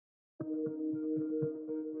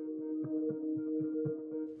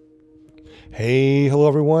Hey, hello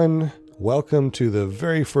everyone. Welcome to the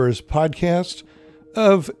very first podcast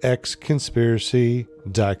of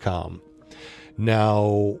xconspiracy.com.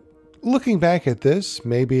 Now, looking back at this,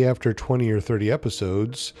 maybe after 20 or 30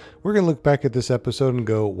 episodes, we're going to look back at this episode and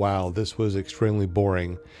go, wow, this was extremely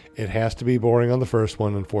boring. It has to be boring on the first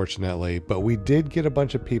one, unfortunately, but we did get a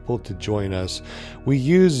bunch of people to join us. We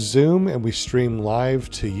use Zoom and we stream live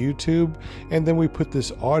to YouTube, and then we put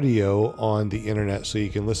this audio on the internet so you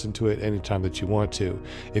can listen to it anytime that you want to.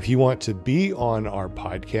 If you want to be on our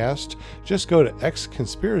podcast, just go to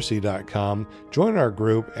xconspiracy.com, join our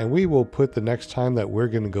group, and we will put the next time that we're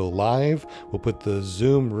going to go live, we'll put the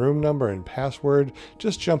Zoom room number and password.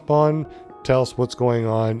 Just jump on, tell us what's going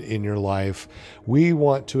on in your life. We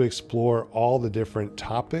want to explore all the different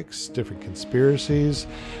topics, different conspiracies,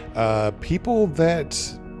 people that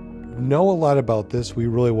know a lot about this we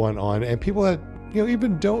really want on, and people that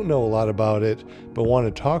even don't know a lot about it but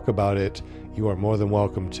want to talk about it. You are more than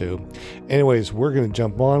welcome to. Anyways, we're going to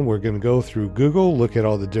jump on. We're going to go through Google, look at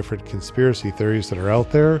all the different conspiracy theories that are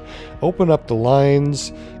out there, open up the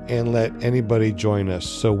lines, and let anybody join us.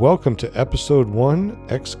 So welcome to episode 1,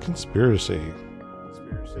 X Conspiracy.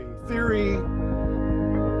 Conspiracy theory. You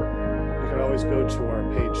can always go to our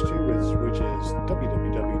page too, which is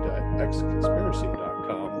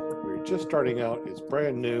www.xconspiracy.com. We're just starting out. It's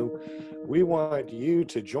brand new. We want you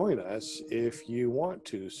to join us if you want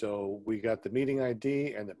to. So we got the meeting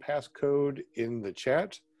ID and the passcode in the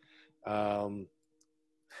chat. John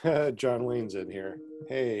Wayne's in here.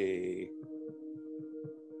 Hey,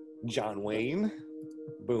 John Wayne.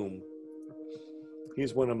 Boom.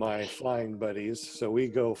 He's one of my flying buddies. So we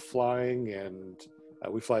go flying and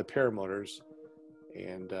we fly paramotors.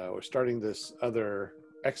 And we're starting this other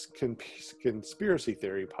Conspiracy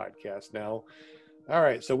Theory podcast now. All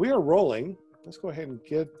right, so we are rolling. Let's go ahead and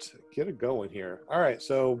get it going here. All right,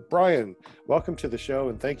 so Brian, welcome to the show,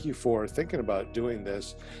 and thank you for thinking about doing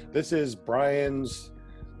this. This is Brian's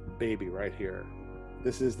baby right here.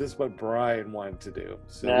 This is what Brian wanted to do.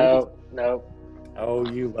 So No. Oh,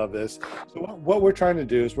 you love this. So what we're trying to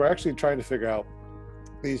do is we're actually trying to figure out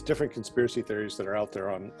these different conspiracy theories that are out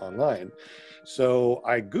there online. So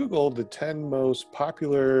I Googled the 10 most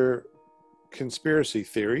popular conspiracy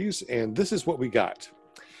theories, and this is what we got.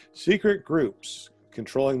 Secret groups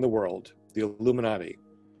controlling the world, the Illuminati.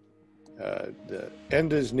 The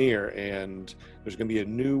end is near, and there's going to be a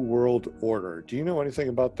new world order. Do you know anything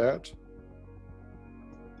about that,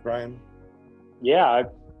 Brian? Yeah,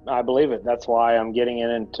 I believe it. That's why I'm getting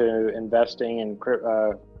into investing in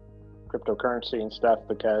cryptocurrency and stuff,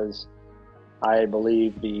 because I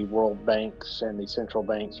believe the world banks and the central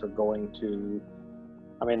banks are going to,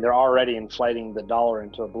 they're already inflating the dollar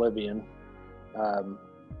into oblivion.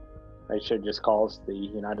 They should just call us the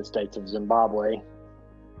United States of Zimbabwe,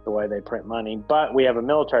 the way they print money. But we have a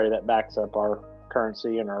military that backs up our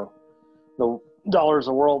currency, and the dollar is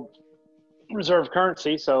a world reserve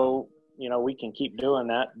currency. So, we can keep doing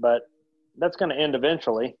that, but that's going to end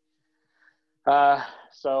eventually.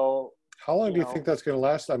 So how long do you think that's going to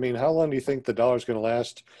last? How long do you think the dollar is going to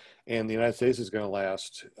last and the United States is going to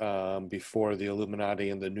last before the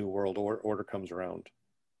Illuminati and the New World Order comes around?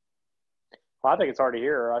 Well, I think it's already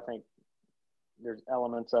here. I think there's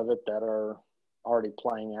elements of it that are already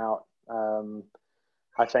playing out.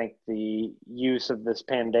 I think the use of this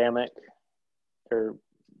pandemic, or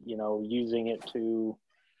using it to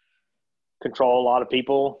control a lot of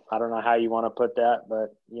people. I don't know how you want to put that,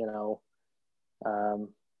 but I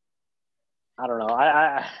don't know.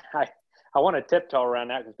 I want to tiptoe around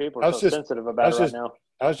that because people are so sensitive about it right now.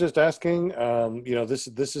 I was just asking,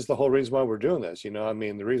 this is the whole reason why we're doing this.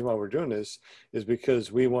 The reason why we're doing this is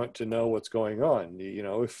because we want to know what's going on.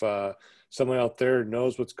 If someone out there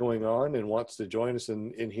knows what's going on and wants to join us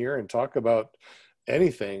in here and talk about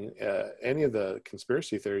anything, any of the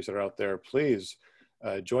conspiracy theories that are out there, please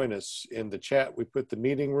join us in the chat. We put the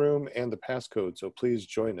meeting room and the passcode, so please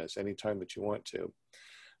join us anytime that you want to.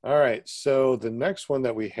 All right, so the next one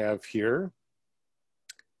that we have here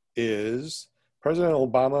is President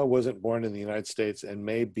Obama wasn't born in the United States and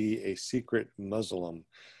may be a secret Muslim.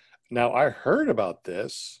 Now, I heard about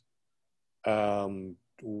this.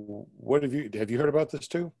 What have you heard about this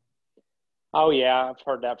too? Oh yeah, I've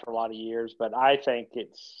heard that for a lot of years, but I think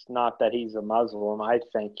it's not that he's a Muslim. I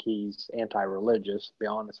think he's anti-religious, to be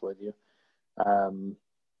honest with you.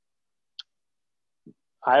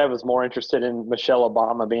 I was more interested in Michelle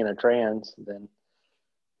Obama being a trans than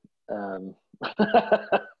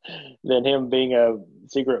than him being a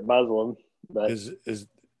secret Muslim. But is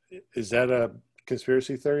that a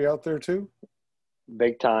conspiracy theory out there too?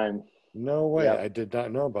 Big time. No way. Yep. I did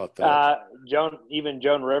not know about that.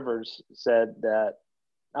 Joan Rivers said that,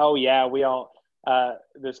 oh yeah, we all.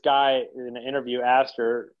 This guy in an interview asked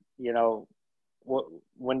her, what,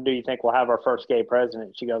 when do you think we'll have our first gay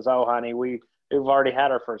president? She goes, oh honey, we've already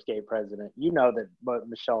had our first gay president. You know that, but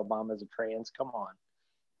Michelle Obama is a trans. Come on,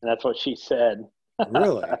 and that's what she said.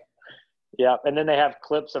 Really? Yeah, and then they have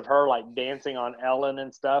clips of her like dancing on Ellen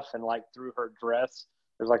and stuff, and like through her dress,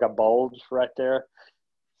 there's like a bulge right there.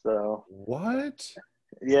 So What?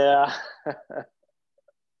 yeah,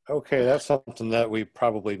 Okay, that's something that we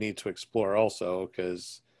probably need to explore also,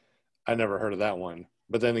 because I never heard of that one.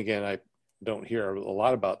 But then again, I don't hear a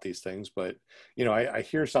lot about these things. But I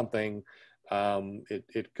hear something,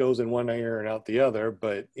 it goes in one ear and out the other.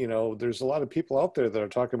 But there's a lot of people out there that are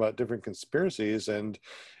talking about different conspiracies, and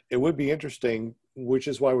it would be interesting, which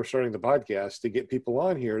is why we're starting the podcast, to get people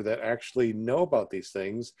on here that actually know about these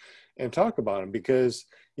things and talk about them, because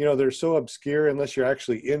they're so obscure unless you're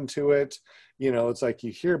actually into it. It's like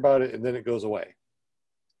you hear about it and then it goes away.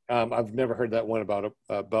 I've never heard that one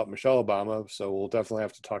about Michelle Obama, so we'll definitely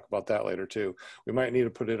have to talk about that later too. We might need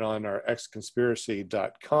to put it on our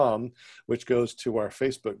xconspiracy.com, which goes to our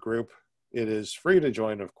Facebook group. It is free to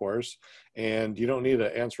join, of course, and you don't need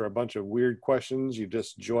to answer a bunch of weird questions. You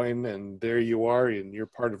just join, and there you are, and you're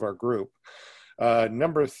part of our group.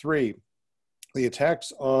 Number 3, the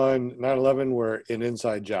attacks on 9/11 were an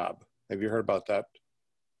inside job. Have you heard about that?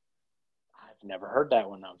 I've never heard that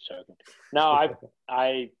one. I'm joking. No,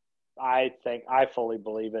 I think I fully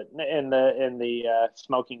believe it. And the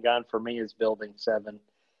smoking gun for me is Building 7.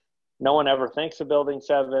 No one ever thinks of Building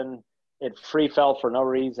 7. It free fell for no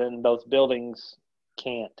reason. Those buildings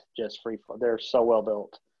can't just free fall. They're so well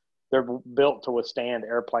built. They're built to withstand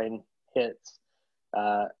airplane hits.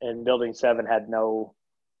 And Building 7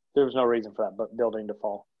 there was no reason for that but building to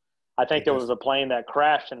fall. I think there was a plane that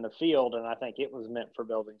crashed in the field, and I think it was meant for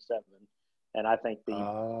Building 7. And I think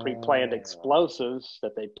the pre-planned explosives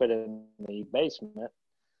that they put in the basement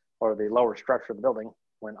or the lower structure of the building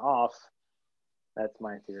went off. That's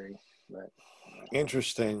my theory. But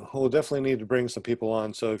Interesting. We'll definitely need to bring some people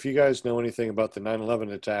on. So if you guys know anything about the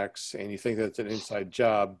 9/11 attacks and you think that's an inside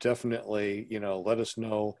job, definitely, let us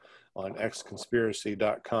know on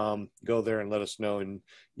xconspiracy.com. Go there and let us know, and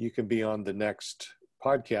you can be on the next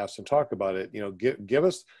podcast and talk about it. Give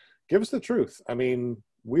us the truth. I mean,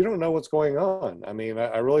 we don't know what's going on. I mean,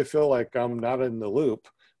 I really feel like I'm not in the loop,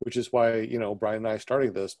 which is why, Brian and I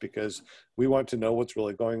starting this, because we want to know what's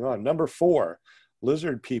really going on. Number 4,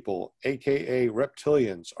 lizard people, aka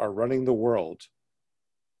reptilians, are running the world.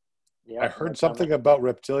 Yeah, I heard something about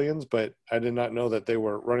reptilians, but I did not know that they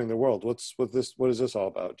were running the world. What is this all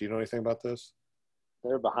about? Do you know anything about this?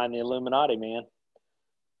 They're behind the Illuminati, man.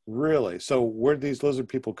 Really? So where did these lizard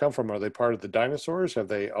people come from? Are they part of the dinosaurs? Have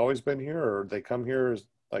they always been here, or they come here as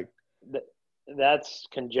like? That's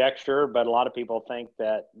conjecture, but a lot of people think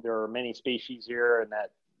that there are many species here, and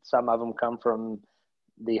that some of them come from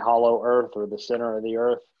the hollow earth or the center of the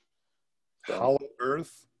earth. So, hollow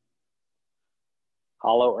earth?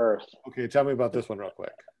 Hollow earth. Okay, tell me about this one real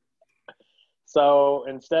quick. So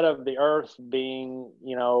instead of the earth being,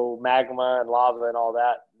 magma and lava and all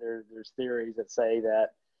that, there's theories that say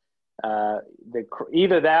that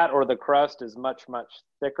either that or the crust is much, much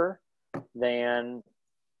thicker than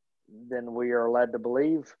we are led to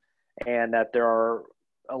believe, and that there are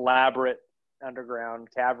elaborate underground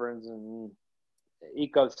caverns and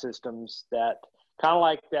ecosystems that kind of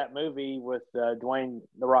like that movie with Dwayne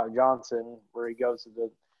 "The Rock" Johnson, where he goes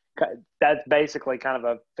to that's basically kind of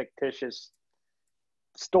a fictitious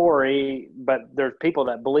story, but there's people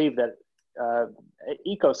that believe that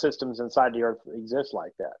ecosystems inside the earth exist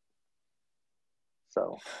like that.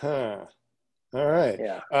 So, all right.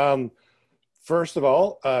 Yeah. First of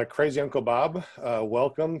all, Crazy Uncle Bob,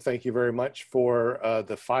 welcome. Thank you very much for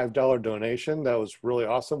the $5 donation. That was really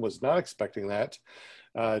awesome. Was not expecting that.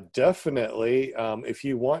 Definitely, if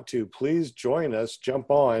you want to, please join us,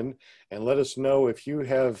 jump on, and let us know if you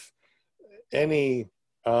have any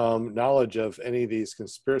knowledge of any of these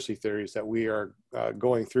conspiracy theories that we are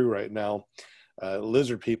going through right now.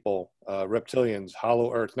 Lizard people, reptilians,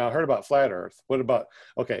 hollow earth. Now, I heard about flat earth. What about,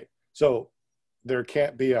 okay, so there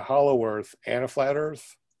can't be a hollow earth and a flat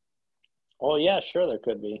earth? Oh, yeah, sure there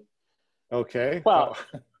could be. Okay. Well,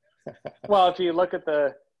 well, if you look at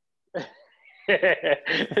the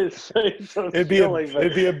it'd be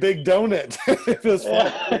a big donut if it was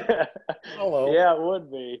flat. Hollow. Yeah, it would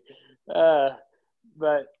be.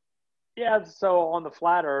 But yeah, so on the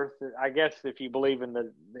flat earth, I guess if you believe in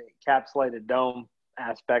the encapsulated dome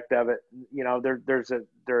aspect of it,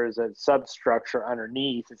 there is a substructure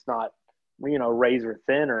underneath. It's not razor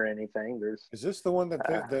thin or anything. There's Is this the one that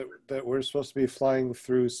uh, that we're supposed to be flying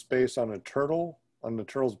through space on a turtle on the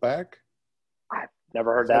turtle's back? I've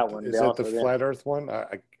never heard that one, to be Is that honest the with you. flat Earth one?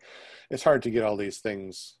 It's hard to get all these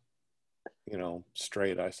things,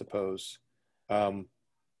 straight, I suppose. Um,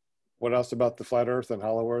 what else about the flat Earth and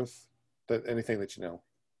hollow Earth? That anything that you know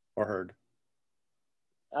or heard?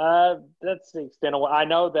 That's the extent of what I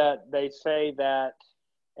know. That they say that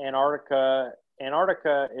Antarctica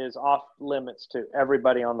Antarctica is off limits to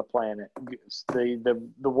everybody on the planet. The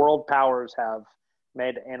world powers have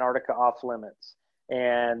made Antarctica off limits,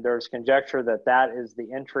 and there's conjecture that that is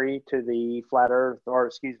the entry to the flat Earth, or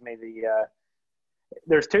excuse me,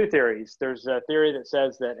 there's two theories. There's a theory that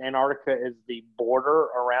says that Antarctica is the border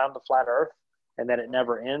around the flat Earth, and that it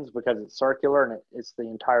never ends because it's circular and it's the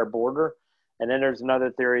entire border. And then there's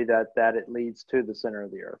another theory that it leads to the center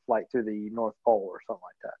of the Earth, like to the North Pole or something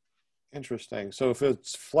like that. Interesting. So if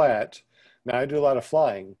it's flat, now I do a lot of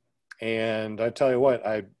flying, and I tell you what,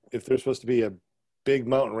 I if there's supposed to be a big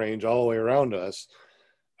mountain range all the way around us,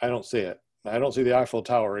 I don't see it. I don't see the Eiffel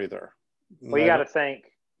Tower either. Well, you I got don't to think.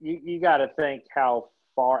 You got to think how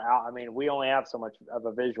far out. I mean, we only have so much of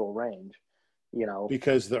a visual range, you know,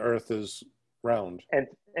 because the Earth is round.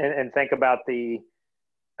 and think about the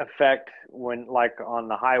effect when, like, on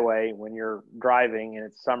the highway when you're driving and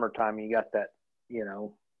it's summertime. You got that, you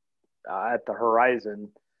know, at the horizon,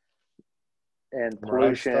 and Mirage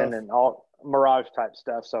pollution stuff. and all mirage type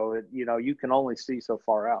stuff. So you can only see so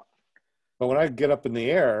far out. But when I get up in the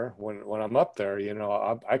air, when I'm up there,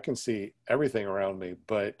 I can see everything around me,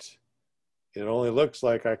 but it only looks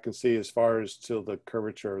like I can see as far as to the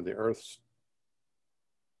curvature of the Earth's.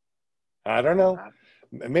 I don't know.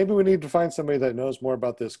 Maybe we need to find somebody that knows more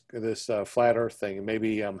about this flat Earth thing and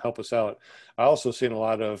maybe help us out. I also seen a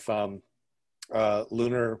lot of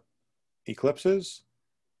lunar eclipses,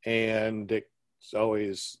 and it's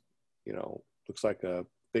always, looks like a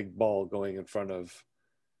big ball going in front of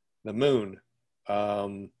the moon.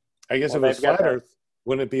 I guess Well, if it was they've got flat that. Earth,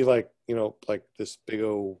 wouldn't it be like, like this big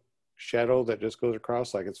old shadow that just goes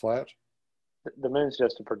across like it's flat? The moon's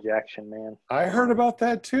just a projection, man. I heard about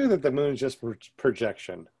that too, that the moon is just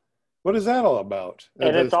projection. What is that all about?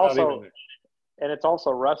 And That it's it's not also even. and it's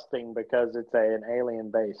also rusting because it's an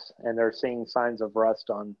alien base, and they're seeing signs of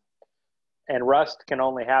rust on. And rust can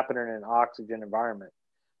only happen in an oxygen environment.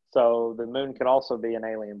 So the moon could also be an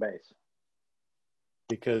alien base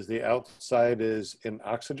Because the outside is in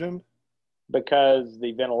oxygen. because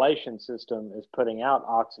the ventilation system is putting out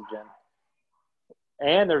oxygen.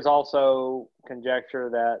 And there's also conjecture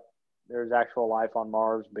that there's actual life on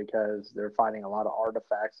Mars because they're finding a lot of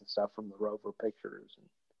artifacts and stuff from the rover pictures.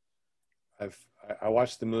 I've I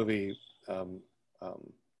watched the movie, um,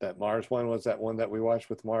 that Mars one. Was that one that we watched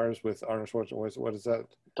with Mars with Arnold Schwarzenegger? What is that?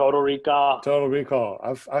 Total Recall. Total Recall.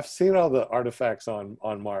 I've seen all the artifacts on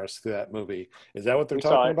Mars through that movie. Is that what they're We saw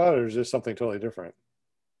talking it. about, or is this something totally different?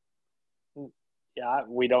 Yeah,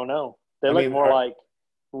 we don't know. They I look mean, more like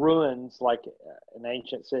ruins, like an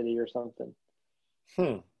ancient city or something.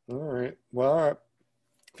 hmm. All right. Well, all right.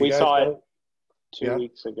 If you We guys saw it go, two yeah,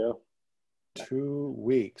 weeks ago. 2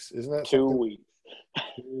 weeks. Isn't that 2 something? weeks.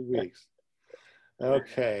 2 weeks.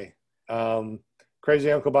 Okay. Um,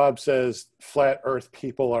 Crazy Uncle Bob says flat Earth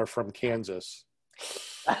people are from Kansas.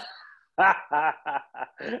 That's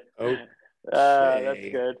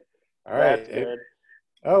Okay. good. All That's right. good.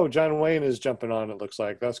 Oh, John Wayne is jumping on, it looks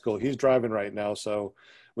like. That's cool. He's driving right now, so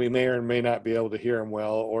we may or may not be able to hear him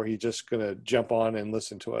well, or he's just going to jump on and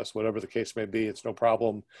listen to us. Whatever the case may be, it's no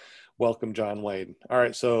problem. Welcome, John Wayne. All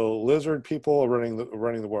right, so lizard people are running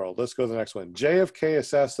the world. Let's go to the next one. JFK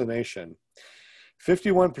assassination.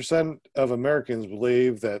 51% of Americans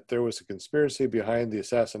believe that there was a conspiracy behind the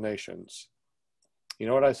assassinations. You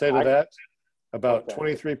know what I say to that? What's About that?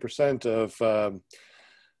 23% of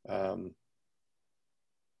um,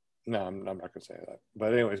 no, I'm not going to say that.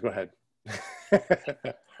 But anyways, go ahead.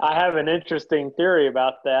 I have an interesting theory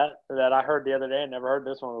about that I heard the other day. I never heard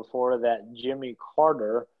this one before. That Jimmy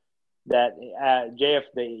Carter, that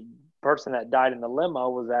the person that died in the limo,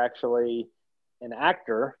 was actually an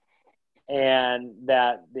actor, and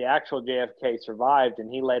that the actual JFK survived,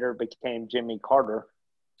 and he later became Jimmy Carter.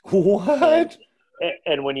 And What?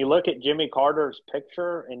 and when you look at Jimmy Carter's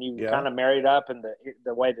picture and you Yeah. kind of marry it up in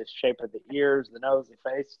the way the shape of the ears, the nose, the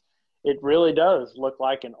face, it really does look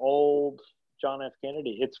like an old John F.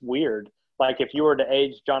 Kennedy. It's weird. Like if you were to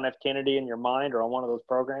age John F. Kennedy in your mind or on one of those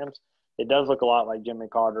programs, it does look a lot like Jimmy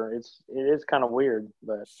Carter. It is kind of weird,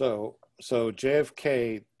 but So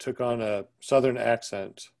JFK took on a Southern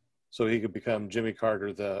accent so he could become Jimmy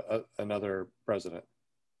Carter, the another president.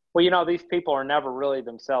 Well, these people are never really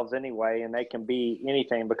themselves anyway, and they can be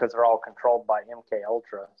anything because they're all controlled by MK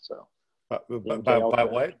Ultra. So the MK By Ultra,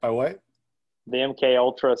 what? By what? the MK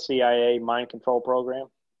Ultra CIA mind control program.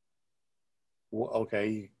 Well,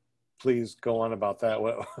 okay, please go on about that.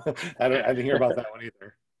 What? I didn't hear about that one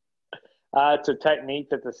either. It's a technique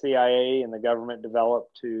that the CIA and the government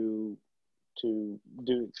developed to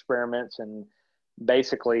do experiments and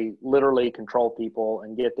basically literally control people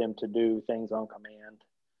and get them to do things on command.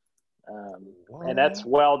 And that's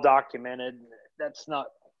well documented. That's not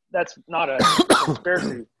a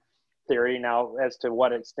conspiracy theory. Now, as to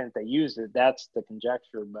what extent they used it, that's the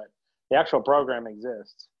conjecture. But the actual program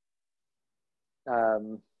exists.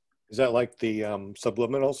 Is that like the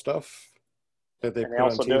subliminal stuff that they put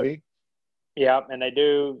on TV? Yeah, and they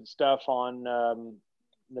do stuff on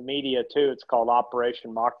the media too. It's called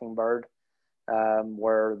Operation Mockingbird,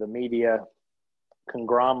 where the media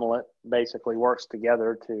conglomerate basically works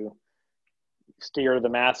together to steer the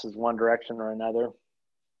masses one direction or another.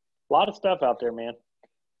 A lot of stuff out there, man.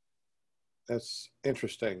 That's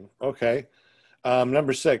interesting. Okay.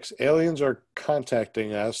 Number 6, aliens are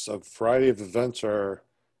contacting us. A variety of events are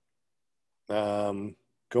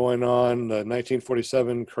going on. The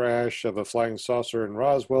 1947 crash of a flying saucer in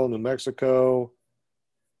Roswell, New Mexico,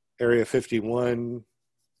 Area 51.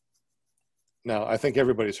 Now, I think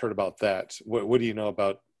everybody's heard about that. What do you know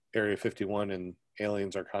about Area 51 and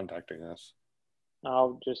aliens are contacting us?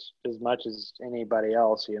 Oh, just as much as anybody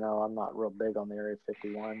else. I'm not real big on the Area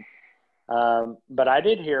 51. But I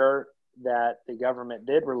did hear that the government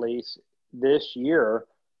did release this year.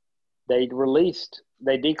 They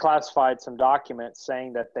declassified some documents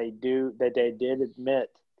saying that they did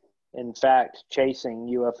admit, in fact, chasing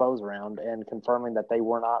UFOs around and confirming that they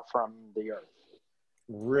were not from the Earth.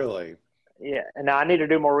 Really? Yeah. And now I need to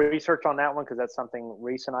do more research on that one because that's something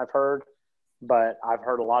recent I've heard. But I've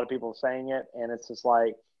heard a lot of people saying it, and it's just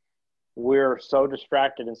like we're so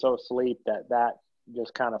distracted and so asleep that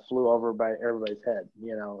just kind of flew over by everybody's head.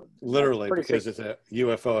 Literally, because it's a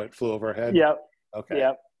UFO. It flew over our head. Yep. Okay.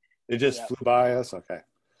 Yep. It just flew by us. Okay.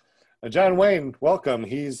 John Wayne, welcome.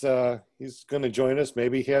 He's going to join us.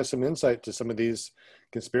 Maybe he has some insight to some of these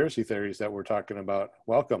conspiracy theories that we're talking about.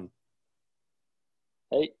 Welcome.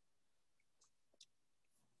 Hey.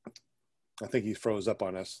 I think he froze up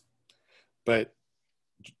on us. But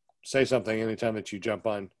say something anytime that you jump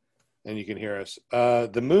on and you can hear us.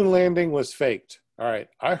 The moon landing was faked. All right.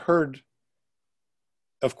 I heard,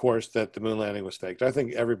 of course, that the moon landing was faked. I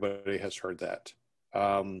think everybody has heard that.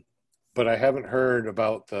 But I haven't heard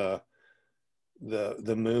about the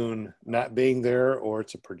moon not being there, or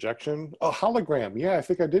it's a projection. Oh, hologram. Yeah, I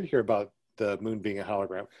think I did hear about the moon being a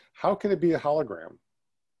hologram. How can it be a hologram?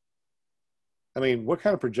 I mean, what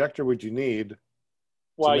kind of projector would you need?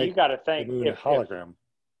 Well, you got to think if hologram.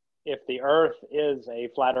 If the Earth is a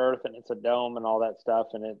flat Earth and it's a dome and all that stuff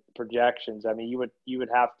and it projections, I mean, you would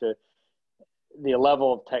have to. The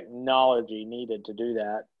level of technology needed to do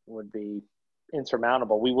that would be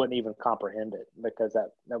insurmountable. We wouldn't even comprehend it because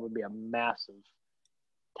that would be a massive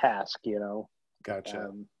task.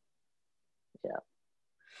 Gotcha. Yeah.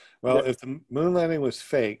 Well, if the moon landing was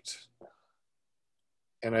faked.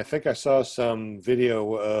 And I think I saw some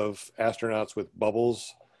video of astronauts with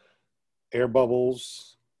bubbles, air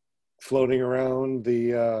bubbles, floating around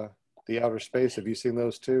the outer space. Have you seen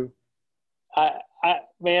those too? I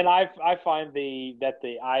find that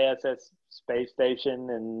the ISS space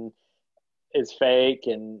station is fake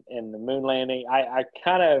and the moon landing. I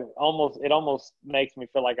kind of almost makes me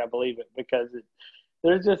feel like I believe it because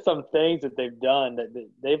there's just some things that they've done that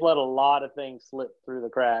they've let a lot of things slip through the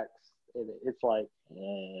cracks. It's like,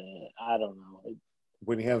 I don't know.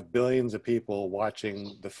 When you have billions of people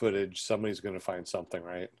watching the footage, somebody's going to find something,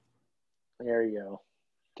 right? There you go.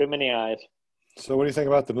 Too many eyes. So what do you think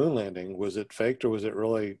about the moon landing? Was it faked or was it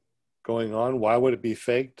really going on? Why would it be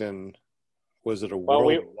faked? And was it a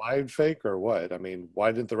worldwide fake or what? I mean,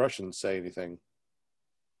 why didn't the Russians say anything?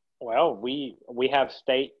 Well, we have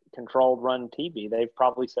state-controlled run TV. They've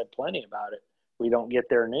probably said plenty about it. We don't get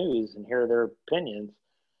their news and hear their opinions.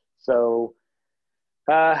 So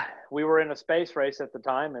we were in a space race at the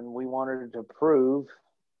time, and we wanted to prove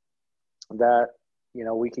that,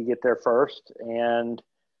 we could get there first. And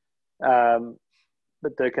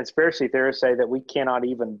but the conspiracy theorists say that we cannot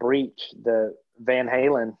even breach the Van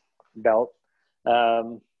Halen belt,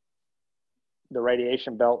 the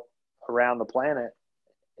radiation belt around the planet.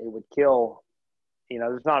 It would kill,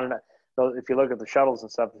 there's not enough. So if you look at the shuttles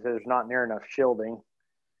and stuff, there's not near enough shielding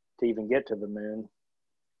to even get to the moon.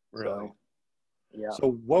 Really? So, yeah.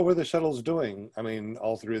 So what were the shuttles doing? I mean,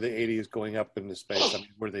 all through the 80s going up into space, I mean,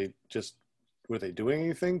 were they just were they doing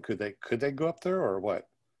anything? Could they go up there or what?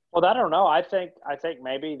 Well, I don't know. I think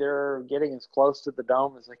maybe they're getting as close to the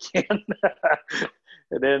dome as they can,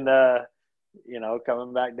 and then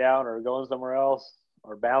coming back down or going somewhere else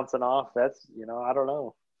or bouncing off. That's I don't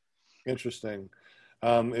know. Interesting.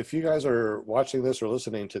 If you guys are watching this or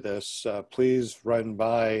listening to this, please run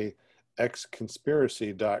by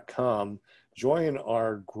xconspiracy.com. Join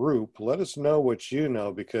our group. Let us know what you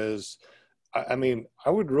know, because I mean, I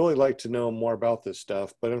would really like to know more about this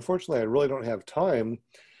stuff, but unfortunately, I really don't have time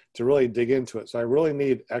to really dig into it. So I really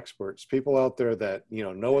need experts, people out there that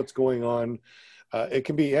know what's going on. It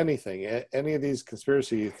can be anything, any of these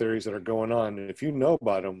conspiracy theories that are going on. And if you know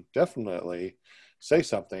about them, definitely say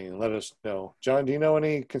something and let us know. John, do you know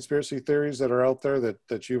any conspiracy theories that are out there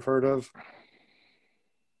that you've heard of?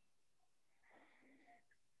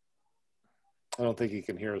 I don't think he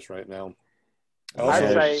can hear us right now.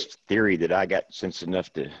 I'd say theory that I got sense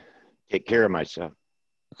enough to take care of myself.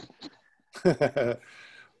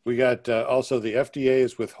 We got also the FDA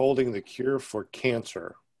is withholding the cure for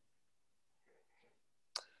cancer.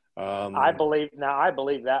 I believe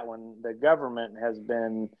that one. The government has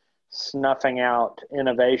been snuffing out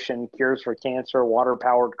innovation, cures for cancer,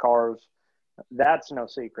 water-powered cars. That's no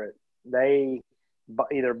secret. They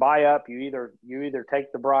either buy up, you either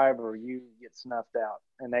take the bribe or you get snuffed out,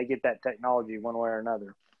 and they get that technology one way or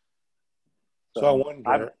another. So I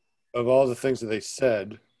wonder, of all the things that they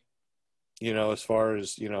said, as far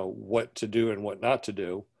as what to do and what not to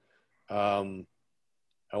do,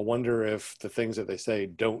 I wonder if the things that they say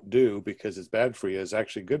don't do because it's bad for you is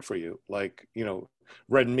actually good for you. Like,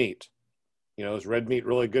 red meat. Is red meat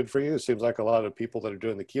really good for you? It seems like a lot of people that are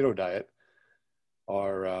doing the keto diet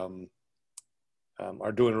are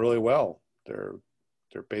doing really well. They're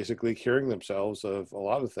basically curing themselves of a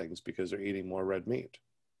lot of things because they're eating more red meat.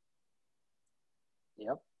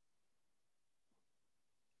 Yep.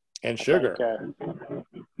 And sugar.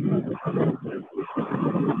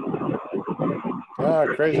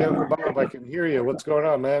 Crazy Uncle Bob, I can hear you. What's going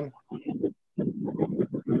on, man?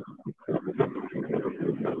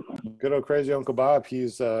 Good old Crazy Uncle Bob.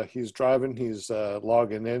 He's driving. He's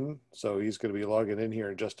logging in, so he's going to be logging in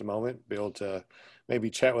here in just a moment. Be able to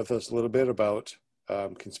maybe chat with us a little bit about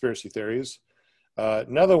conspiracy theories.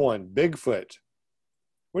 Another one, Bigfoot.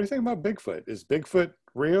 What do you think about Bigfoot? Is Bigfoot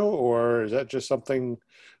real, or is that just something?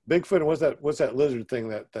 Bigfoot, and what's that lizard thing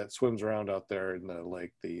that swims around out there in the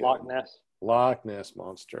lake? The Loch Ness. Loch Ness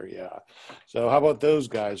monster, yeah. So how about those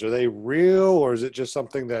guys? Are they real, or is it just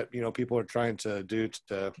something that people are trying to do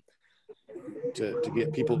to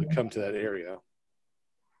get people to come to that area?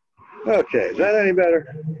 Okay, is that any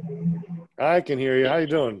better? I can hear you. How you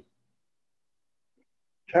doing?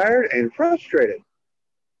 Tired and frustrated.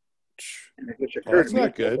 Well, that's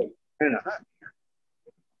not good. Kind of hot.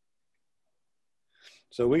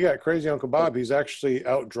 So we got Crazy Uncle Bob. He's actually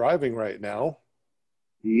out driving right now.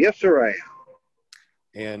 Yes, sir, I am.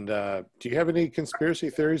 And do you have any conspiracy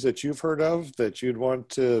theories that you've heard of that you'd want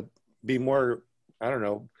to be more, I don't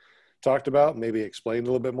know, talked about, maybe explained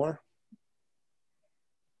a little bit more?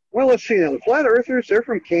 Well, let's see now. The flat earthers, they're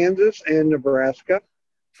from Kansas and Nebraska,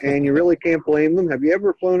 and you really can't blame them. Have you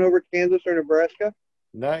ever flown over Kansas or Nebraska?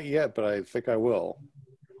 Not yet, but I think I will.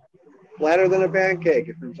 Flatter than a pancake.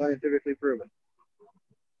 It's been scientifically proven.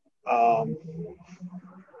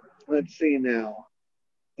 Let's see now.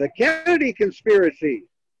 The Kennedy conspiracy.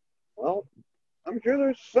 Well, I'm sure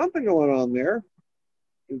there's something going on there,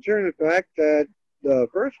 concerning the fact that the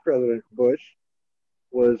first President Bush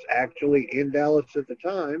was actually in Dallas at the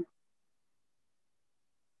time.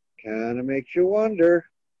 Kind of makes you wonder.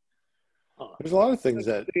 There's a lot of things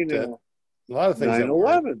that a lot of things.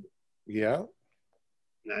 9/11. Yeah.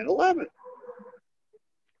 9/11.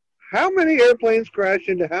 How many airplanes crashed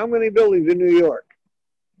into how many buildings in New York?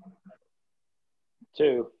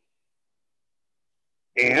 2.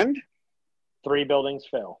 And 3 buildings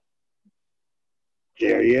fell.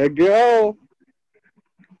 There you go.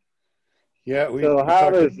 Yeah. So how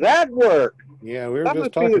does that work? Yeah, we were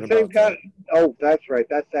just talking about that. Oh, that's right.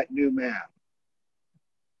 That's that new math.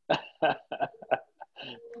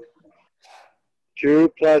 2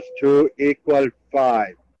 plus 2 equals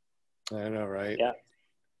 5. I know, right? Yeah.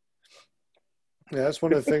 Yeah, that's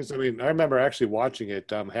one of the things. I mean, I remember actually watching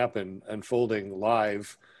it happen, unfolding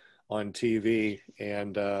live on TV,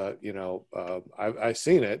 and I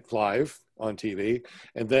seen it live on TV,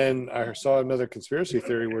 and then I saw another conspiracy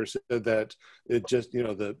theory where it said that it just,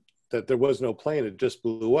 that there was no plane, it just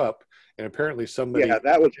blew up, and apparently somebody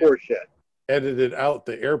that was horseshit. Edited out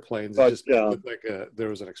the airplanes. It just looked like there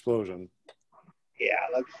was an explosion. Yeah,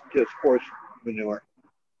 that's just horse manure.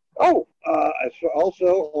 Oh,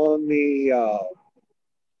 also on the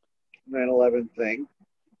 9/11 thing,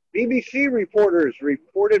 BBC reporters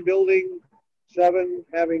reported Building 7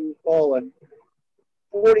 having fallen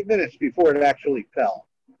 40 minutes before it actually fell.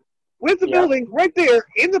 With the building right there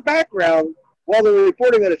in the background while they're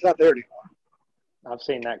reporting that it's not there anymore. I've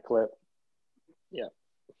seen that clip. Yeah.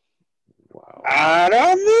 Wow. I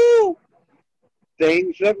don't know.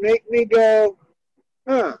 Things that make me go,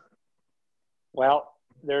 huh. Well,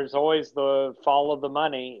 there's always the fall of the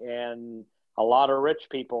money, and a lot of rich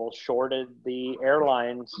people shorted the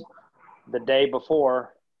airlines the day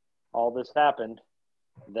before all this happened.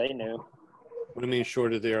 They knew. What do you mean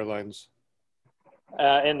shorted the airlines?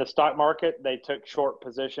 In the stock market, they took short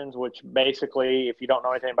positions, which basically, if you don't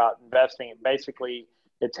know anything about investing, basically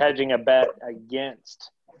it's hedging a bet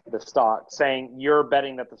against the stock, saying you're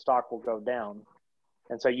betting that the stock will go down.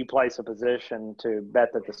 And so you place a position to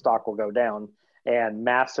bet that the stock will go down. And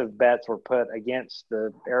massive bets were put against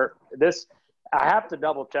the air. This, I have to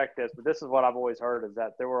double check this, but this is what I've always heard, is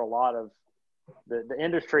that there were a lot of the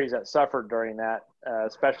industries that suffered during that,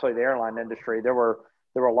 especially the airline industry. There were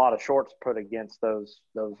a lot of shorts put against those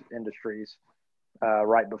industries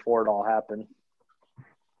right before it all happened.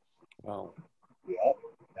 Wow. Yep.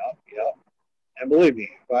 And believe me,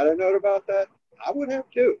 if I'd have known about that, I would have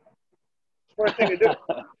too. Smart thing to do.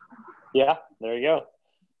 Yeah, there you go.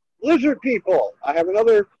 Lizard people. I have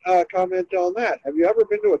another comment on that. Have you ever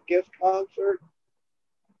been to a Kiss concert?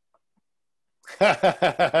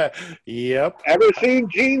 Yep. Ever seen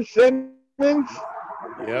Gene Simmons?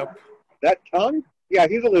 Yep. That tongue? Yeah,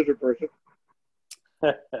 he's a lizard person.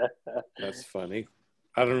 That's funny.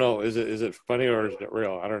 I don't know. Is it funny or is it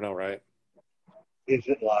real? I don't know, right? Is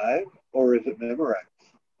it live or is it Memorex?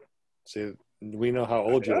 See, we know how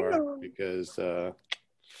old you are because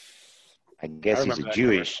I guess he's a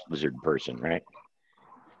Jewish lizard person, right?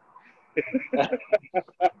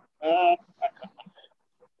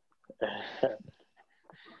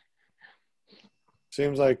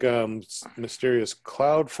 seems like mysterious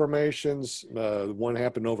cloud formations. One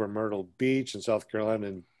happened over Myrtle Beach in South Carolina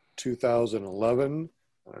in 2011.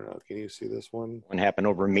 I don't know. Can you see this one? One happened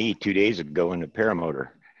over me 2 days ago in a paramotor.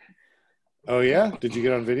 Oh, yeah? Did you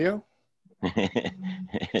get on video?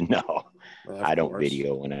 No, I don't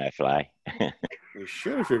video when I fly. You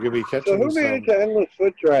should if you're going to be catching. So who made it to Endless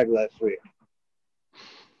Foot Drag last week?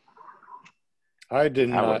 I did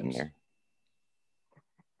not. I wasn't there.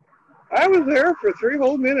 I was there for 3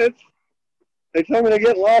 whole minutes. They told me to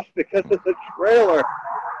get lost because of the trailer.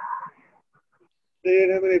 They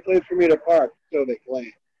didn't have any place for me to park, so they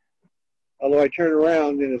claimed. Although I turned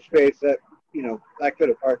around in a space that, I could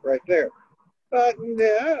have parked right there. But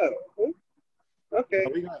no. Okay.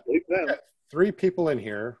 We got 3 people in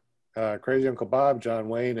here, Crazy Uncle Bob, John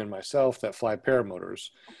Wayne, and myself that fly paramotors.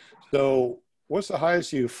 So what's the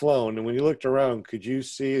highest you've flown? And when you looked around, could you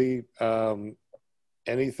see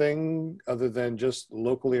anything other than just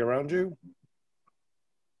locally around you?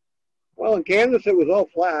 Well, in Kansas, it was all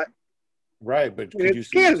flat. Right, but could you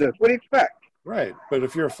see Kansas? What do you expect? Right, but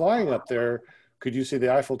if you're flying up there, could you see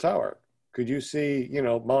the Eiffel Tower? Could you see,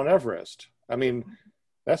 Mount Everest? I mean,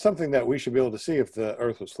 that's something that we should be able to see if the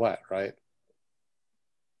Earth was flat, right?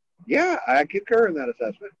 Yeah, I concur in that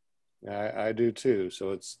assessment. I do too.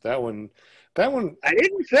 So it's that one. I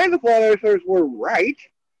didn't say the flat earthers were right.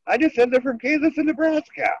 I just said they're from Kansas and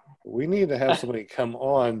Nebraska. We need to have somebody come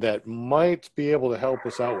on that might be able to help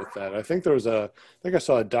us out with that. I think I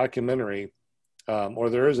saw a documentary, or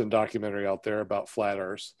there is a documentary out there about flat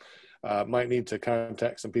Earth. Might need to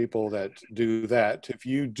contact some people that do that. If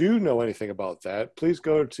you do know anything about that, please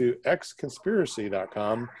go to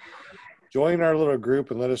xconspiracy.com, join our little group,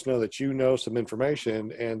 and let us know that you know some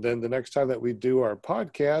information. And then the next time that we do our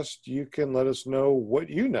podcast, you can let us know what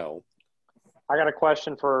you know. I got a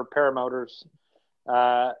question for paramotors.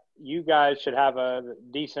 You guys should have a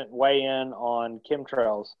decent weigh-in on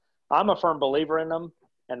chemtrails. I'm a firm believer in them,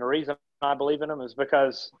 and the reason I believe in them is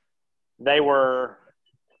because they were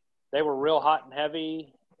real hot and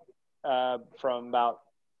heavy from about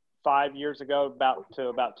 5 years ago to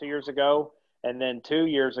about 2 years ago, and then 2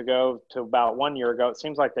 years ago to about 1 year ago. It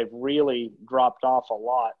seems like they've really dropped off a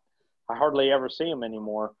lot. I hardly ever see them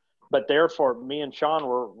anymore. But therefore, me and Sean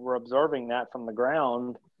were observing that from the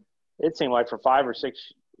ground. It seemed like for 5 or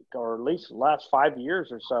 6, or at least the last 5 years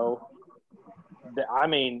or so, I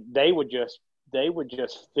mean, they would just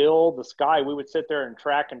fill the sky. We would sit there and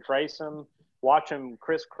track and trace them, watch them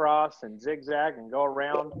crisscross and zigzag and go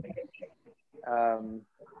around.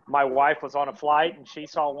 My wife was on a flight and she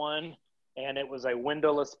saw one, and it was a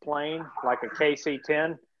windowless plane, like a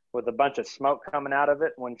KC-10, with a bunch of smoke coming out of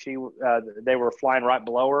it when they were flying right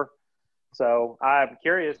below her. So I'm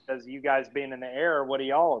curious, as you guys being in the air, what do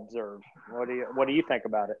y'all observe? What do you think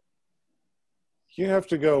about it? You have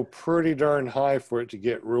to go pretty darn high for it to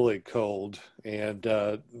get really cold. And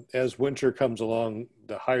as winter comes along,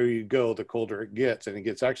 the higher you go, the colder it gets, and it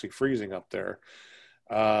gets actually freezing up there.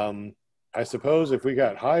 I suppose if we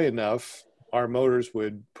got high enough, our motors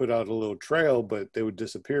would put out a little trail, but they would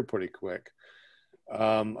disappear pretty quick.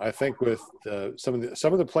 I think with some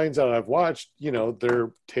of the planes that I've watched,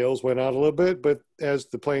 their tails went out a little bit, but as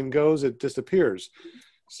the plane goes, it disappears.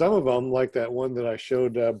 Some of them, like that one that I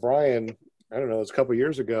showed Brian, I don't know, it was a couple of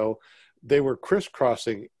years ago, they were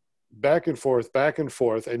crisscrossing back and forth,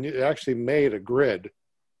 and it actually made a grid.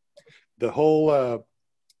 The whole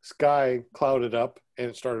sky clouded up, and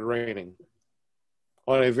it started raining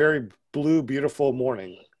on a very blue, beautiful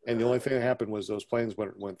morning. And the only thing that happened was those planes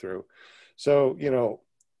went through. So,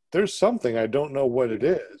 there's something, I don't know what it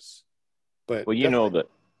is. But well,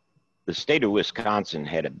 the state of Wisconsin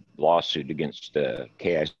had a lawsuit against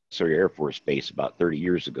K.I. Sawyer Air Force Base about 30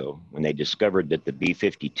 years ago when they discovered that the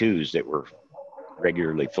B-52s that were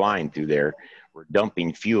regularly flying through there were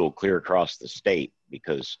dumping fuel clear across the state,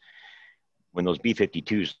 because when those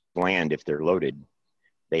B-52s land, if they're loaded,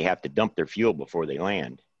 they have to dump their fuel before they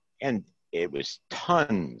land. And it was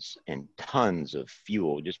tons and tons of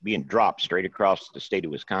fuel just being dropped straight across the state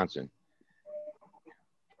of Wisconsin.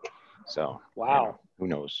 So, wow. Who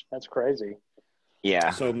knows? That's crazy.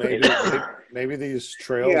 Yeah. So maybe these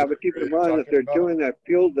trails. Yeah, but keep in mind that they're doing that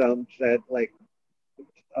fuel dumps at like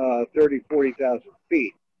 30, 40,000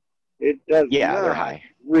 feet. It does not they're high.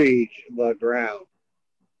 Reach the ground.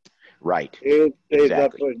 Right. It stays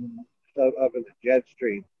exactly. up in the jet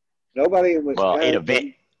stream. Nobody in Wisconsin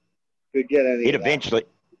could get any.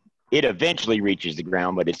 It eventually reaches the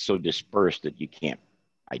ground, but it's so dispersed that you can't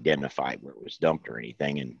identify where it was dumped or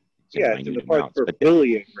anything. And it's in the parts per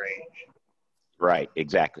billion range. Right.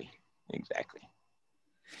 Exactly.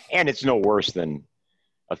 And it's no worse than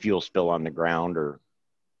a fuel spill on the ground or,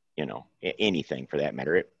 anything for that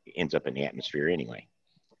matter. It ends up in the atmosphere anyway.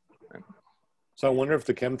 So I wonder if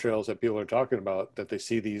the chemtrails that people are talking about, that they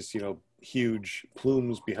see these, huge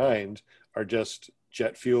plumes behind, are just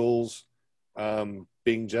jet fuels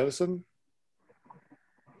being jettisoned?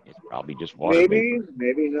 It's probably just water.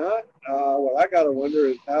 Maybe not. What I got to wonder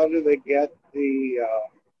is, how do they get the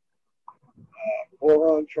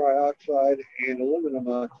boron trioxide and aluminum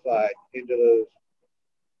oxide into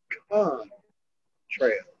those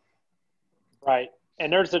contrails? Right.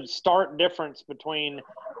 And there's a stark difference between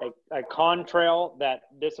a contrail that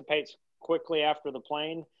dissipates quickly after the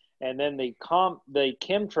plane, and then the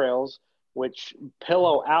chemtrails, which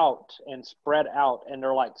pillow out and spread out, and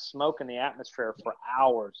they're like smoke in the atmosphere for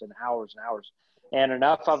hours and hours and hours. And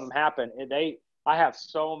enough of them happen. I have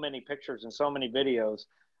so many pictures and so many videos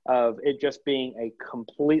of it just being a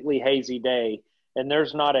completely hazy day, and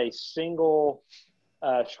there's not a single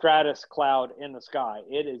stratus cloud in the sky.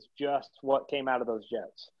 It is just what came out of those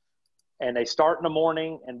jets. And they start in the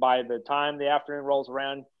morning, and by the time the afternoon rolls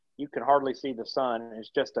around, you can hardly see the sun. It's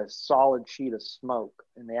just a solid sheet of smoke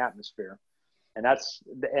in the atmosphere. And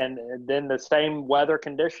then the same weather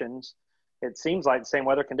conditions, it seems like the same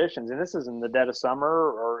weather conditions. And this is in the dead of summer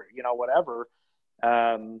or, whatever.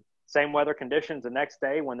 Same weather conditions the next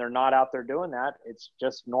day when they're not out there doing that. It's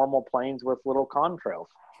just normal planes with little contrails.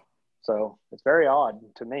 So it's very odd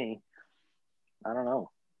to me. I don't know.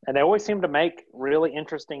 And they always seem to make really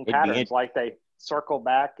interesting patterns, like they circle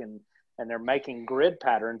back and they're making grid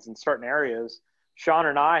patterns in certain areas. Sean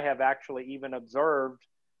and I have actually even observed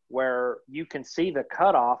where you can see the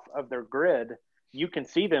cutoff of their grid. You can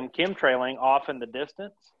see them chemtrailing off in the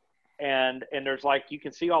distance. And there's you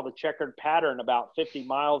can see all the checkered pattern about 50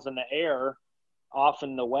 miles in the air off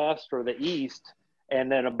in the west or the east.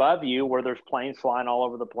 And then above you, where there's planes flying all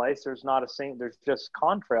over the place, there's just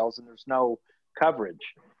contrails and there's no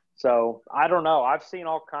coverage. So I don't know. I've seen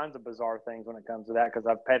all kinds of bizarre things when it comes to that because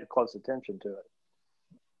I've paid close attention to it.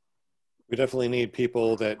 We definitely need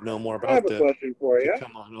people that know more about I have a question for you.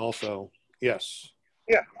 Come on also. Yes.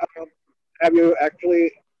 Yeah. Have you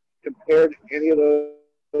actually compared any of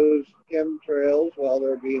those chemtrails while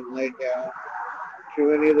they're being laid down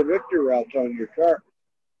to any of the Victor routes on your chart?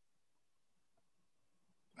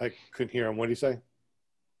 I couldn't hear him. What did you say?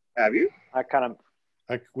 Have you?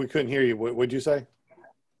 We couldn't hear you. What did you say?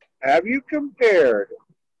 Have you compared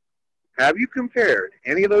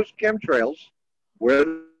any of those chemtrails where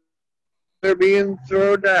they're being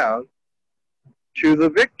thrown down to the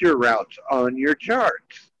Victor routes on your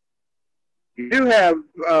charts? You do have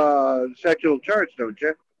sectional charts, don't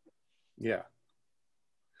you? Yeah.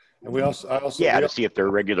 And we also, to see if they're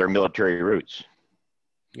regular military routes.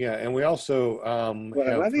 Yeah, and we also What,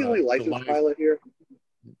 am I the only licensed pilot here?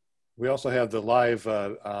 We also have the live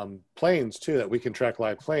planes too, that we can track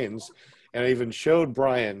live planes. And I even showed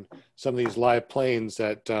Brian some of these live planes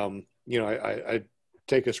that I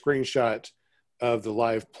take a screenshot of the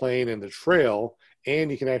live plane and the trail, and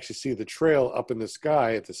you can actually see the trail up in the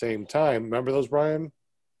sky at the same time. Remember those, Brian?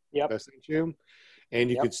 Yep. I sent you. And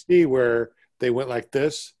you could see where they went like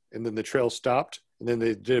this, and then the trail stopped, and then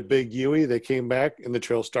they did a big U-ey. They came back, and the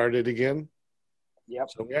trail started again. Yep.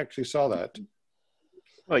 So we actually saw that.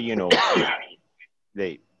 Well,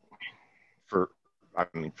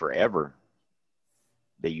 forever,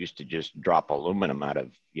 they used to just drop aluminum out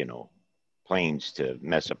of, planes to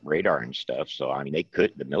mess up radar and stuff. So,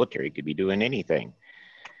 the military could be doing anything.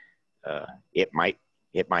 It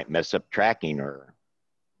might mess up tracking or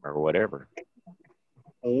whatever.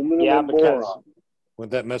 Aluminum Yeah, and because boron.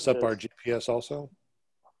 Would that mess up our GPS also?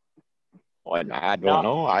 Well, I don't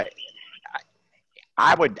know.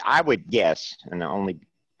 I would guess, and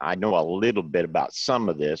I know a little bit about some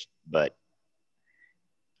of this, but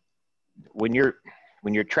when you're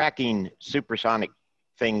tracking supersonic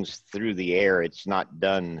things through the air, it's not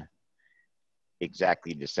done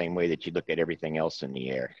exactly the same way that you look at everything else in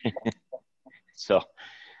the air. so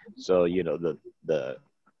the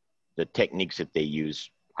techniques that they use,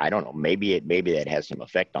 I don't know, maybe that has some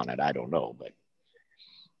effect on it. I don't know, but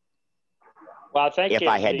well, I think if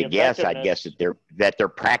I had to guess, I'd guess that they're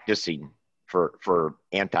practicing for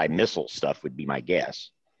anti-missile stuff would be my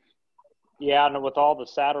guess. Yeah, and with all the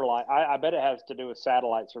satellite, I bet it has to do with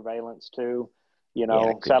satellite surveillance too.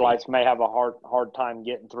 Satellites may have a hard time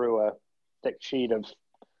getting through a thick sheet of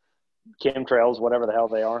chemtrails, whatever the hell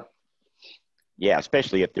they are. Yeah,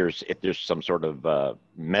 especially if there's some sort of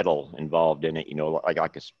metal involved in it,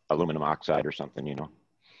 like a aluminum oxide or something,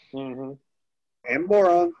 Mm-hmm. And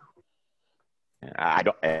boron. I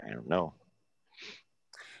don't know.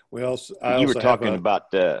 You were talking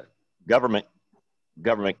about government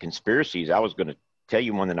conspiracies. I was going to tell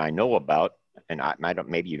you one that I know about, and I don't.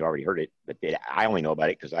 Maybe you've already heard it, but I only know about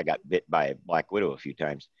it because I got bit by a black widow a few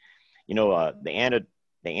times. The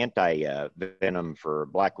anti venom for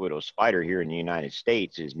black widow spider here in the United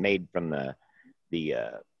States is made from the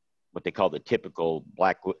what they call the typical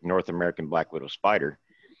North American black widow spider,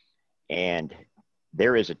 and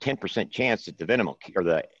there is a 10% chance that the venom or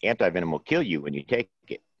the anti-venom will kill you when you take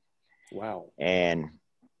it. Wow. And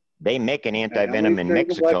they make an anti-venom in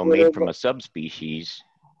Mexico made from a subspecies.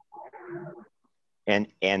 And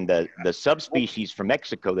the subspecies from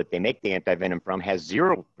Mexico that they make the anti-venom from has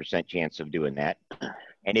 0% chance of doing that.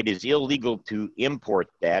 And it is illegal to import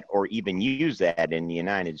that or even use that in the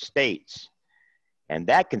United States. And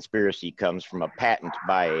that conspiracy comes from a patent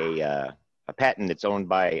by a patent that's owned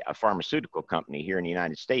by a pharmaceutical company here in the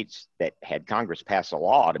United States that had Congress pass a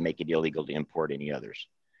law to make it illegal to import any others.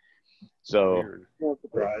 So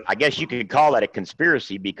I guess you could call that a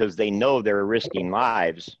conspiracy because they know they're risking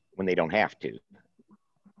lives when they don't have to.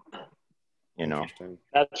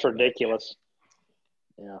 That's ridiculous.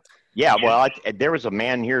 Yeah. Yeah. Well, there was a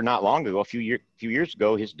man here not long ago, a few years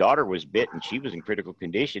ago. His daughter was bit and she was in critical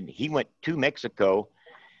condition. He went to Mexico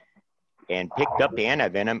and picked up the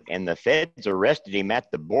antivenom, and the feds arrested him at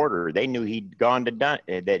the border. They knew he'd gone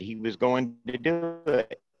that he was going to do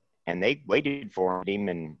it, and they waited for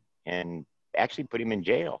him and actually put him in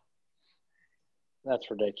jail. That's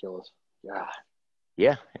ridiculous. God.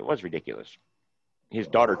 Yeah, it was ridiculous. His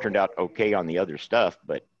daughter turned out okay on the other stuff,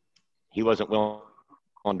 but he wasn't willing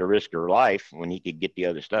to risk her life when he could get the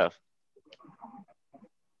other stuff.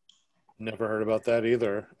 Never heard about that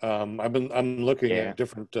either. I'm looking at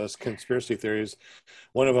different conspiracy theories.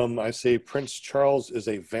 One of them, I say Prince Charles is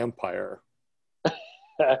a vampire.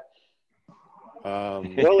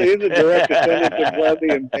 Well, he's a direct descendant of Vlad the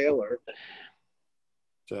Impaler.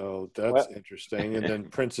 So that's interesting. And then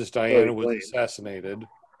Princess Diana was assassinated.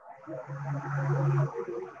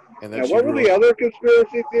 And now, what were the other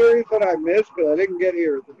conspiracy theories that I missed? Because I didn't get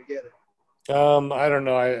here at the beginning. I don't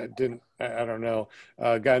know. I don't know.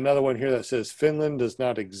 Got another one here that says Finland does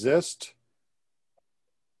not exist.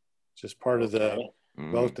 Just part of the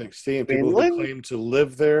Baltic Sea, and people who claim to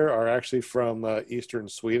live there are actually from eastern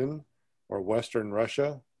Sweden or western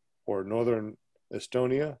Russia or northern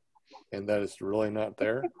Estonia, and that is really not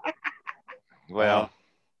there. Well,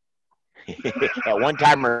 at one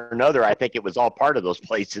time or another, I think it was all part of those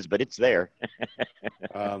places, but it's there.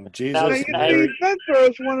 Jesus, that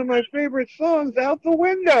throws one of my favorite songs out the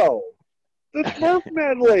window. The Smurf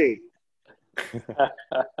medley.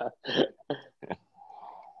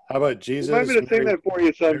 How about Jesus? I'm going to sing that for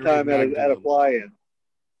you sometime at a fly-in.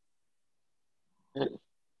 How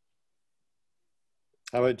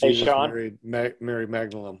about Hey, Jesus Sean. married Mary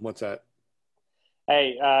Magdalene? What's that?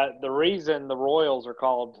 Hey, the reason the Royals are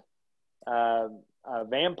called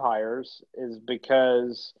vampires is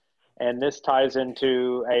because, and this ties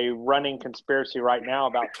into a running conspiracy right now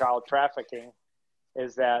about child trafficking,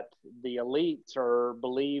 is that the elites are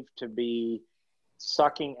believed to be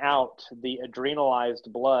sucking out the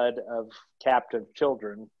adrenalized blood of captive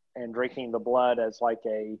children and drinking the blood as like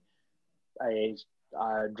a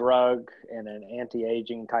drug and an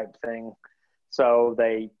anti-aging type thing. So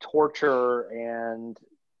they torture and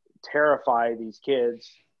terrify these kids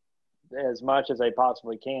as much as they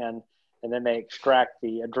possibly can, and then they extract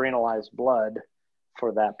the adrenalized blood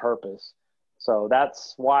for that purpose. So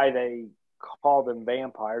that's why they call them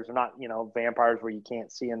vampires. They're not, vampires where you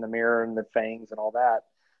can't see in the mirror and the fangs and all that,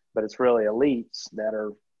 but it's really elites that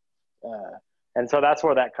are, and so that's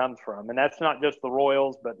where that comes from. And that's not just the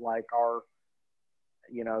Royals, but like our,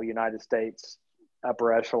 United States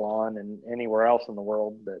upper echelon and anywhere else in the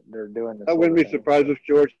world that they're doing this. I wouldn't be surprised if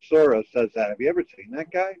George Soros says that. Have you ever seen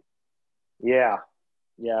that guy? Yeah.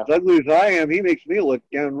 As ugly as I am, he makes me look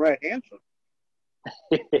downright handsome.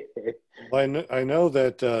 Well, I know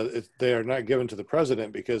that they are not given to the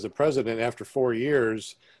president because the president, after 4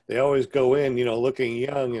 years, they always go in, looking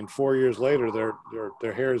young, and 4 years later,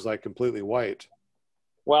 their hair is like completely white.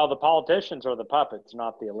 Well, the politicians are the puppets,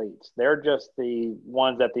 not the elites. They're just the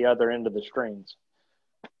ones at the other end of the strings.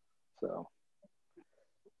 So.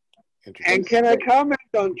 And can I comment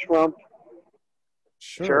on Trump?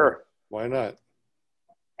 Sure. Why not?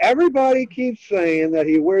 Everybody keeps saying that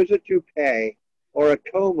he wears a toupee or a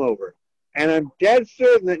comb over, and I'm dead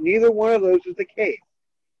certain that neither one of those is the case.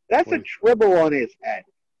 That's a tribble on his head.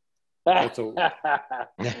 That's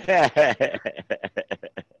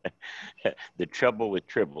The trouble with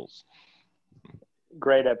tribbles.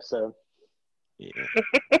 Great episode. Yeah.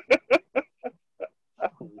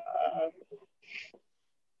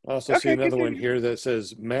 I also see another one here that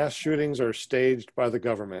says mass shootings are staged by the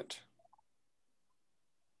government.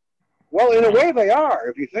 Well, in a way they are,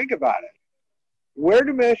 if you think about it. Where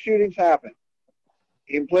do mass shootings happen?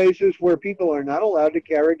 In places where people are not allowed to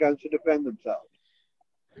carry guns to defend themselves.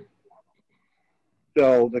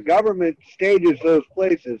 So the government stages those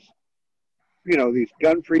places, these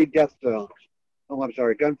gun-free death zones. Oh, I'm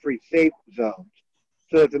sorry, gun-free safe zones,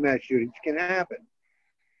 so that the mass shootings can happen.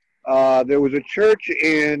 There was a church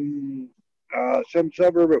in some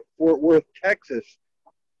suburb of Fort Worth, Texas,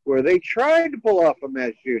 where they tried to pull off a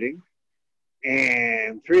mass shooting,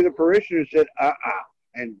 and 3 of the parishioners said,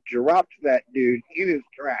 and dropped that dude in his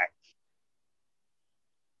tracks.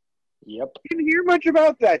 Yep. You didn't hear much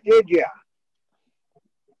about that, did you?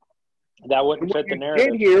 That wouldn't fit the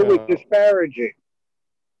narrative. Did hear was disparaging.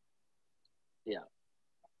 Yeah.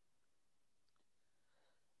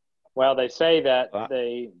 Well, they say that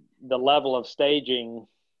the level of staging,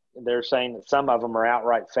 they're saying that some of them are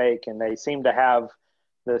outright fake, and they seem to have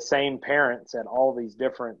the same parents at all these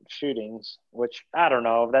different shootings, which I don't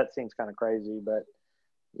know. That seems kind of crazy, but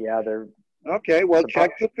yeah, they're okay. Well,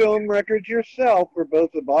 check the film records yourself for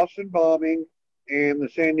both the Boston bombing and the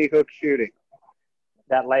Sandy Hook shooting.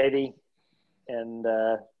 That lady, and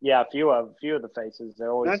a few of the faces. They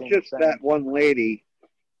always not just that one lady.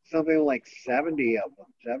 Something like 70 of them,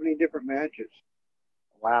 70 different matches.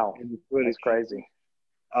 Wow, that's crazy.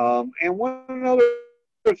 And one other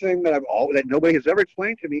thing that that nobody has ever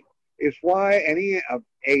explained to me is why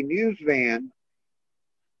a news van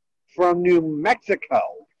from New Mexico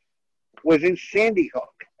was in Sandy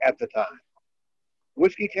Hook at the time.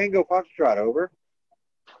 Whiskey Tango Foxtrot, over.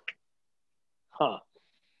 Huh.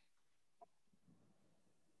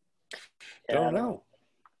 Don't know.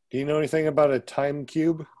 Do you know anything about a time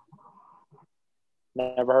cube?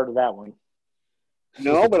 Never heard of that one.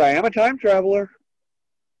 No, but I am a time traveler.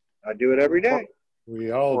 I do it every day.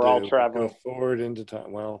 We're all traveling. Go forward into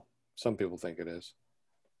time. Well, some people think it is.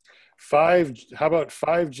 How about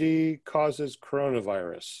 5G causes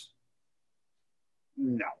coronavirus?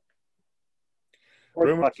 No.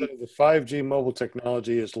 Rumors say the 5G mobile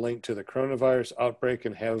technology is linked to the coronavirus outbreak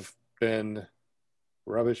and have been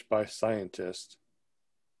rubbished by scientists.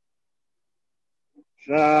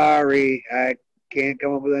 Sorry, I can't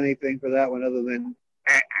come up with anything for that one other than.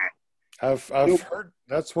 I've heard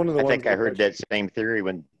that's one of the I ones. think I heard that same theory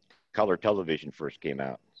when color television first came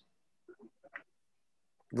out.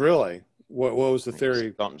 Really? What was the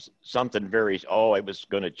theory? Something very. Oh, it was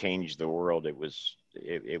going to change the world. It was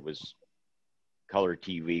color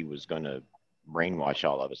TV was going to brainwash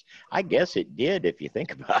all of us. I guess it did, if you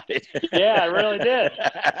think about it. Yeah, it really did.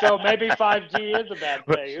 So maybe 5G is a bad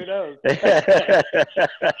thing. Who knows?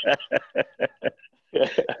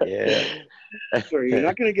 Yeah. So you're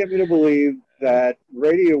not going to get me to believe that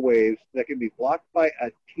radio waves that can be blocked by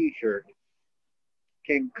a T-shirt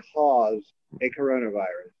can cause a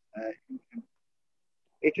coronavirus.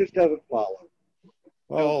 It just doesn't follow.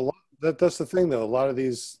 Well, that's the thing, though. A lot of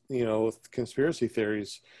these, conspiracy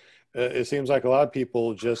theories, it seems like a lot of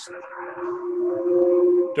people just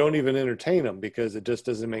don't even entertain them because it just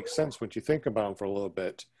doesn't make sense when you think about them for a little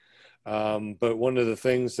bit. But one of the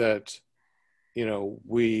things that,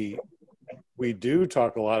 we do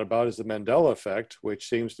talk a lot about is the Mandela effect, which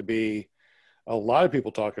seems to be a lot of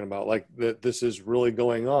people talking about, like, that this is really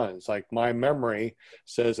going on. It's like my memory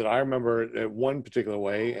says that I remember it one particular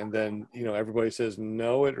way, and then everybody says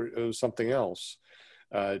no, it was something else.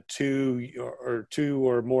 Two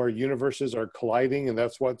or more universes are colliding, and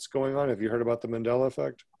that's what's going on. Have you heard about the Mandela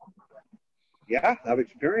effect? Yeah, I've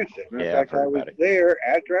experienced it. Matter of Yeah, I've fact, I heard was about it. there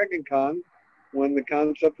at Dragon Con when the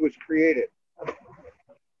concept was created. It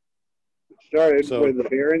started with the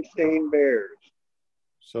Berenstain Bears.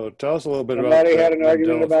 So tell us a little bit Somebody about had an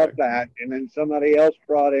argument Mandela about effect. that, and then somebody else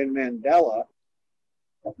brought in Mandela.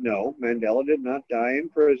 No, Mandela did not die in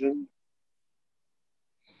prison.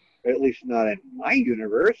 At least not in my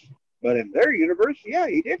universe, but in their universe, yeah,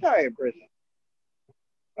 he did die in prison.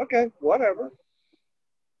 Okay, whatever.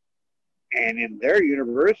 And in their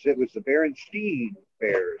universe, it was the Berenstain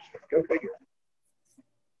Bears. Go figure.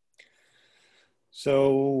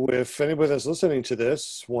 So if anybody that's listening to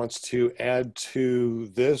this wants to add to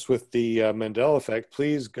this with the Mandela effect,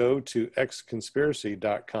 please go to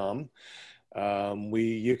xconspiracy.com.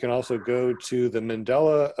 You can also go to the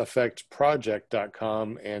Mandela Effect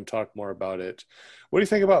Project.com and talk more about it. What do you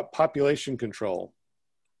think about population control?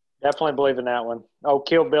 Definitely believe in that one. Oh,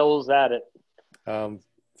 Kill Bill's at it.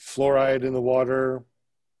 Fluoride in the water.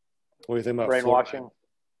 What do you think about brainwashing? Fluoride?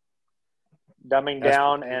 Dumbing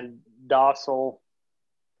down and docile.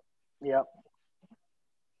 Yep.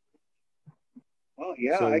 Well,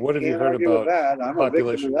 yeah, So I what have you can't heard argue with about that. I'm a victim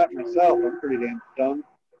population? of that myself. I'm pretty damn dumb.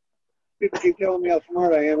 People keep telling me how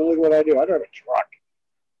smart I am, and look what I do. I drive a truck.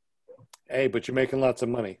 Hey, but you're making lots of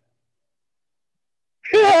money.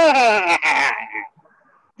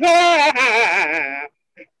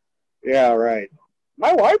 Yeah, right.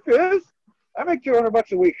 My wife is. I make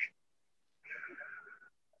 $200 a week.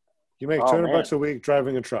 You make Oh, $200 a week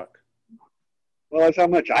driving a truck. Well, that's how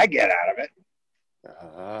much I get out of it.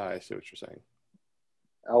 I see what you're saying.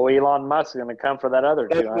 Oh, Elon Musk is going to come for that other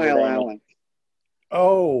That's 200. my allowance.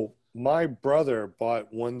 Oh, my brother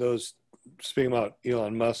bought one of those, speaking about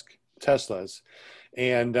Elon Musk, Teslas,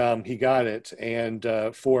 and he got it. And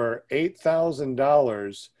for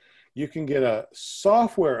 $8,000, you can get a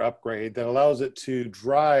software upgrade that allows it to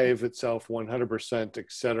drive itself 100%, et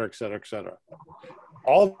cetera, et cetera, et cetera.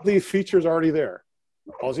 All these features are already there.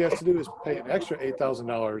 All he has to do is pay an extra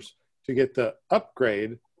 $8,000 to get the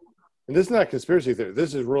upgrade. And this is not a conspiracy theory.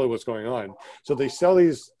 This is really what's going on. So they sell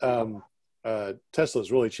these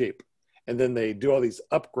Teslas really cheap. And then they do all these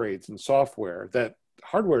upgrades and software that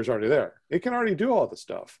hardware is already there. It can already do all this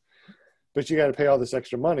stuff. But you got to pay all this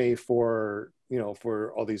extra money for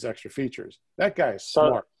all these extra features. That guy's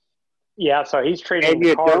smart. Yeah, so he's treating And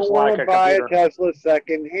you cars don't want like to a buy computer. a Tesla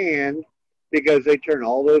secondhand because they turn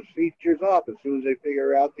all those features off as soon as they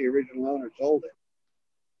figure out the original owner sold it.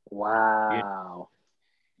 Wow.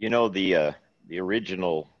 The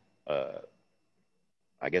original,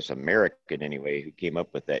 I guess American anyway, who came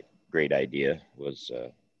up with that great idea was,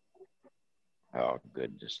 oh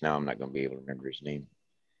goodness, now I'm not going to be able to remember his name.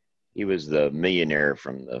 He was the millionaire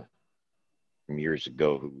from years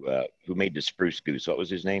ago who made the Spruce Goose. What was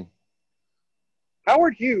his name?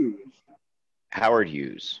 Howard Hughes. Howard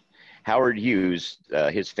Hughes. Howard Hughes,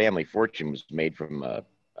 his family fortune was made from a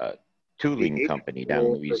tooling company down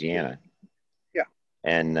in Louisiana. Yeah.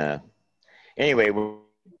 And anyway,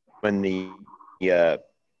 when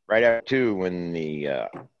right after when the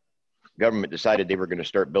government decided they were going to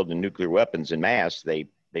start building nuclear weapons en masse, they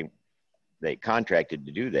contracted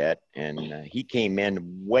to do that, and he came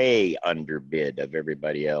in way underbid of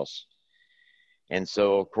everybody else. And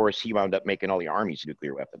so, of course, he wound up making all the Army's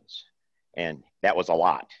nuclear weapons, and that was a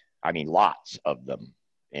lot. I mean, lots of them.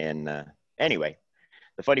 And anyway,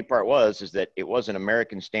 the funny part is that it wasn't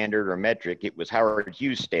American standard or metric. It was Howard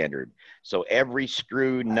Hughes standard. So every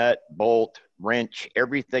screw, nut, bolt, wrench,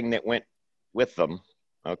 everything that went with them,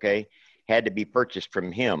 okay, had to be purchased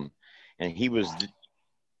from him. And he was,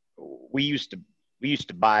 we used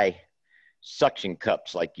to buy suction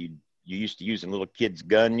cups like you used to use in little kid's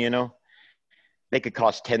gun, they could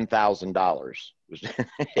cost $10,000.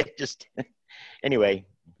 It just anyway.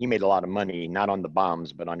 He made a lot of money, not on the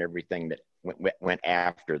bombs, but on everything that went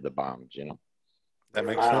after the bombs. You know. That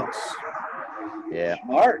makes Wow. sense. Yeah.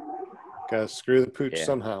 Smart. Got to screw the pooch Yeah.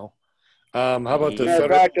 somehow. How about the Matter of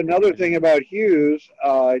federal? fact, another thing about Hughes,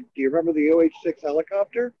 do you remember the OH-6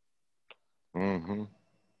 helicopter? Mm-hmm.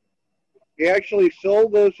 He actually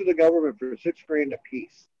sold those to the government for $6,000 a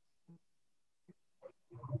piece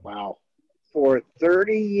Wow. for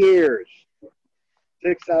 30 years.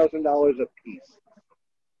 $6,000 a piece.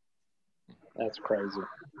 That's crazy.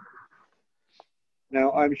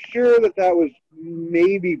 Now, I'm sure that was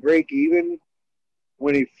maybe break even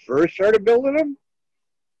when he first started building them.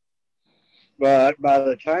 But by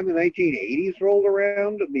the time the 1980s rolled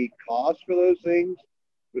around, the cost for those things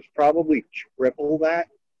was probably triple that.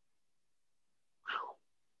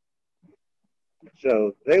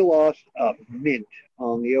 So they lost a mint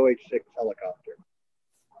on the OH-6 helicopter.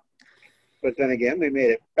 But then again, they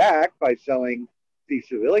made it back by selling the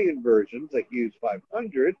civilian versions, the Hughes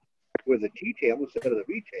 500, with a T-tail instead of the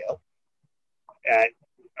V-tail. At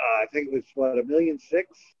I think it was $1.6 million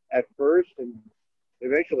at first, and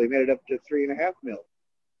eventually made it up to $3.5 million.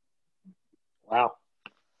 Wow.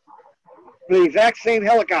 The exact same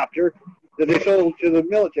helicopter that they sold to the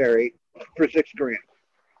military for $6,000.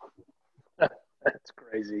 That's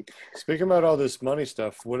crazy. Speaking about all this money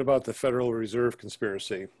stuff, what about the Federal Reserve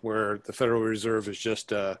conspiracy, where the Federal Reserve is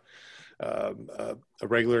just a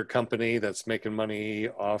regular company that's making money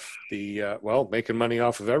off making money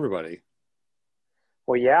off of everybody?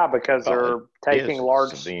 Well, yeah, because they're taking large.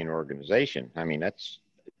 Civilian organization. I mean,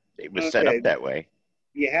 it was set up that way.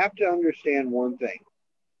 You have to understand one thing.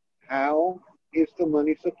 How is the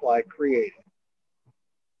money supply created?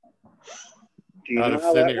 Do you know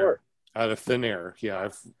how that works? Out of thin air, yeah.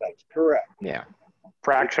 That's correct. Yeah.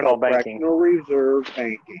 Fractional banking. Fractional reserve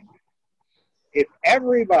banking. If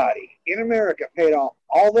everybody in America paid off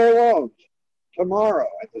all their loans tomorrow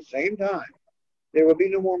at the same time, there would be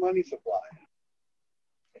no more money supply.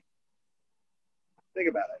 Think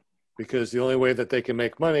about it. Because the only way that they can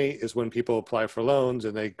make money is when people apply for loans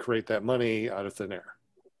and they create that money out of thin air.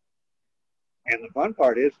 And the fun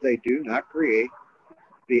part is they do not create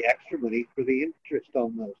the extra money for the interest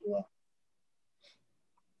on those loans.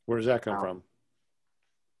 Where does that come from?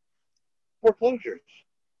 Foreclosures.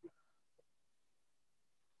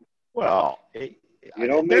 Well, you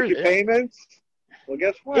don't make your payments. Well,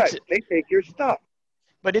 guess what? They take your stuff.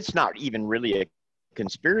 But it's not even really a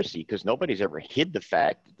conspiracy because nobody's ever hid the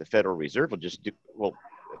fact that the Federal Reserve will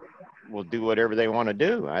do whatever they want to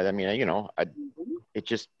do. I mean, it's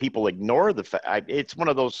just people ignore the fact. It's one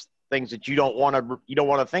of those things that you don't want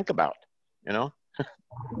to think about.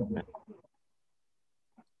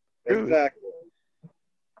 Exactly.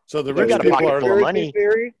 So the rich people are full of money.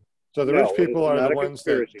 So the rich people are the ones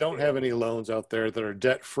that don't have any loans out there, that are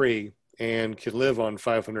debt free and can live on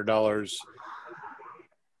 $500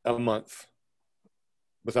 a month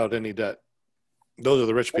without any debt. Those are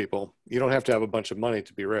the rich people. You don't have to have a bunch of money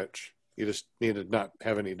to be rich. You just need to not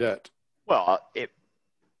have any debt. Well,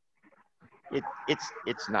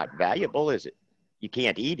 it's not valuable, is it? You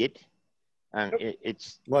can't eat it.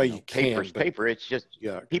 Paper's paper. It's just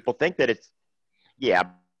people think that it's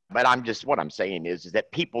but what I'm saying is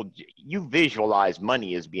that people, you visualize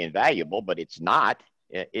money as being valuable, but it's not.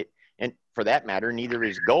 And for that matter, neither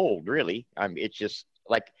is gold really. It's just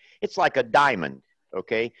it's like a diamond.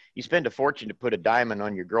 Okay, you spend a fortune to put a diamond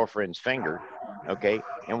on your girlfriend's finger. Okay,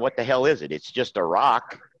 and what the hell is it? It's just a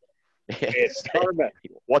rock. It's carbon.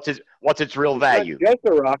 What's its real value? It's not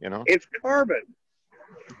just a rock. It's carbon.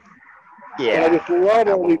 Yeah. And I just love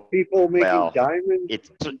all these people making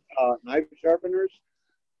diamonds, knife sharpeners.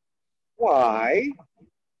 Why?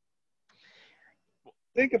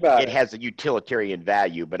 Think about it. It has a utilitarian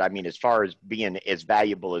value, but I mean, as far as being as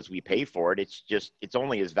valuable as we pay for it, it's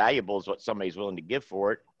only as valuable as what somebody's willing to give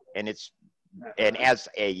for it. And as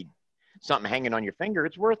something hanging on your finger,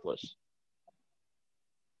 it's worthless.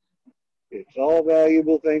 It's all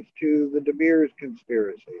valuable thanks to the De Beers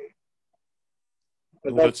conspiracy.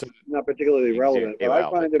 But that's not particularly relevant. But I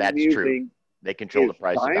find it amusing. True. They control the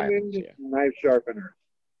price of diamonds. Knife sharpeners.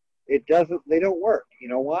 They don't work. You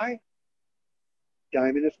know why?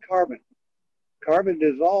 Diamond is carbon. Carbon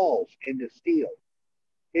dissolves into steel.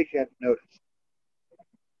 In case you haven't noticed.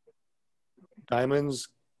 Diamonds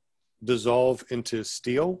dissolve into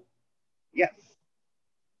steel? Yes.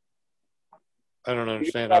 I don't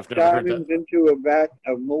understand. I've never heard that. Diamonds into a vat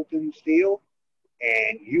of molten steel,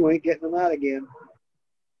 and you ain't getting them out again.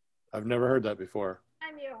 I've never heard that before.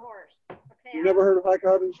 I'm your horse. Okay. You never heard of high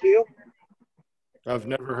carbon steel? I've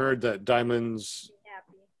never heard that diamonds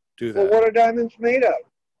do Well, that. what are diamonds made of?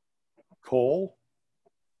 Coal?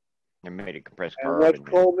 They're made of compressed And carbon. what's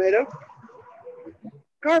coal made of?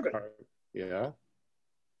 Carbon. Yeah.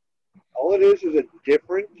 All it is a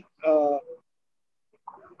different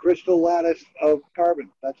crystal lattice of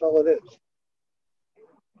carbon. That's all it is.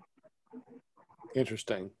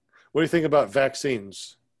 Interesting. What do you think about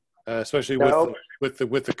vaccines, especially Nope. with the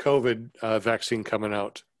COVID vaccine coming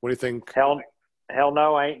out? What do you think? Hell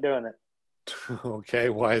no, I ain't doing it. Okay,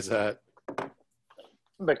 why is that?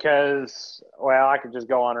 Because, well, I could just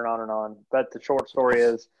go on and on and on. But the short story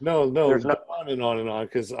is, No, there's no. go on and on,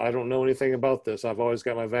 because I don't know anything about this. I've always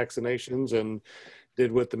got my vaccinations and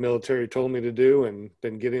did what the military told me to do, and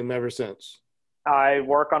been getting them ever since. I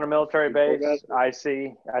work on a military base. I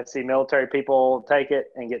see military people take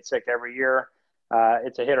it and get sick every year.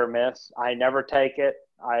 It's a hit or miss. I never take it.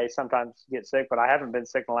 I sometimes get sick, but I haven't been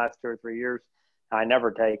sick in the last 2 or 3 years. I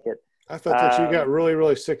never take it. I thought that you got really,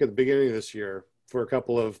 really sick at the beginning of this year for a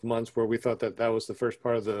couple of months, where we thought that was the first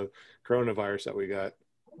part of the coronavirus that we got.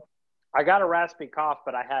 I got a raspy cough,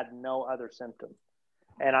 but I had no other symptom.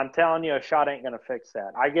 And I'm telling you, a shot ain't going to fix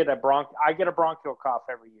that. I get a bronchial cough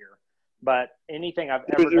every year, but anything I've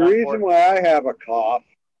ever done. There's a reason why I have a cough.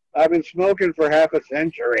 I've been smoking for half a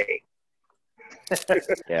century. Yeah,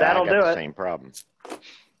 That'll I got do the it. same problem.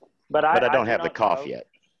 But I don't do have the not cough smoke. yet.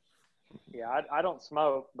 Yeah, I don't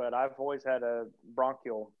smoke, but I've always had a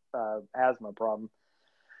bronchial asthma problem.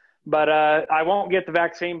 But I won't get the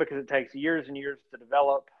vaccine because it takes years and years to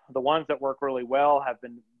develop. The ones that work really well have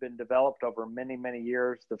been developed over many, many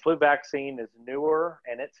years. The flu vaccine is newer,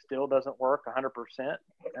 and it still doesn't work 100%.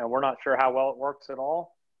 And we're not sure how well it works at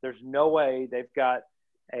all. There's no way they've got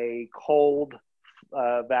a cold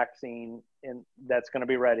vaccine that's going to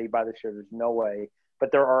be ready by this year. There's no way.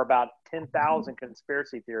 But there are about 10,000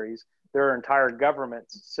 conspiracy theories. There are entire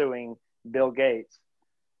governments suing Bill Gates.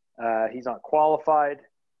 He's not qualified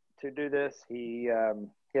to do this. He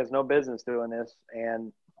has no business doing this.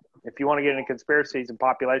 And if you want to get into conspiracies and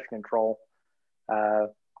population control,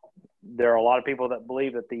 there are a lot of people that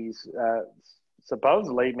believe that these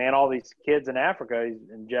supposedly, man, all these kids in Africa he's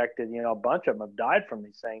injected, a bunch of them have died from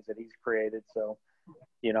these things that he's created. So,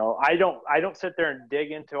 I don't sit there and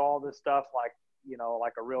dig into all this stuff like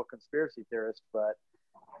a real conspiracy theorist, but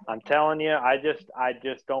I'm telling you, I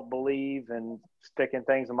just don't believe in sticking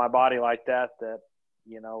things in my body like that,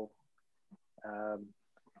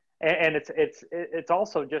 and it's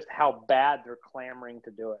also just how bad they're clamoring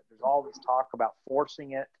to do it. There's all this talk about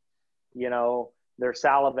forcing it, they're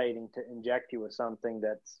salivating to inject you with something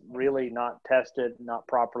that's really not tested, not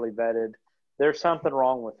properly vetted. There's something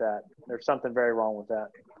wrong with that. There's something very wrong with that.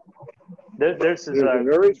 There's a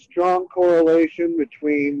very strong correlation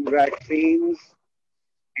between vaccines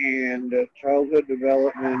and childhood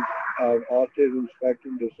development of autism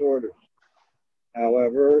spectrum disorders.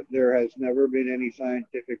 However, there has never been any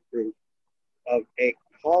scientific proof of a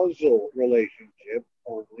causal relationship,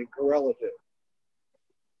 only correlative.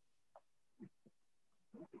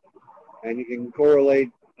 And you can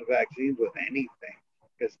correlate the vaccines with anything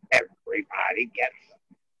because everybody gets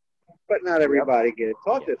them. But not everybody gets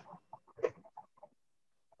autism.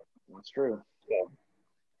 That's true. So,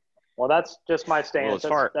 well, that's just my stance.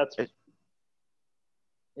 Well,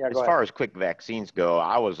 as far as quick vaccines go,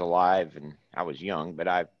 I was alive and I was young,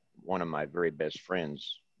 but one of my very best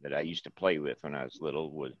friends that I used to play with when I was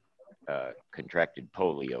little was contracted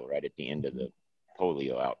polio right at the end of the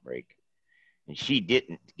polio outbreak. And she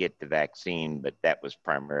didn't get the vaccine, but that was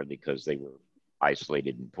primarily because they were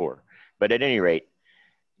isolated and poor. But at any rate,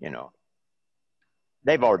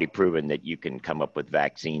 they've already proven that you can come up with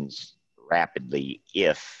vaccines rapidly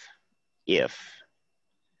if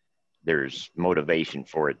there's motivation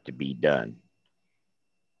for it to be done.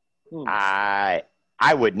 I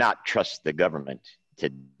would not trust the government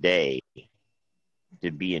today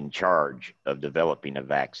to be in charge of developing a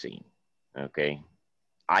vaccine. Okay.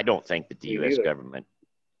 I don't think that the U.S. government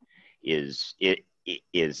is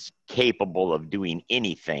capable of doing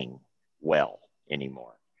anything well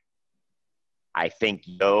anymore. I think,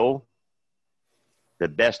 the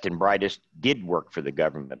best and brightest did work for the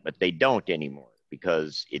government, but they don't anymore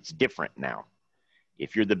because it's different now.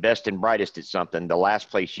 If you're the best and brightest at something, the last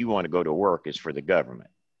place you want to go to work is for the government.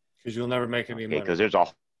 Because you'll never make any money. Because there's a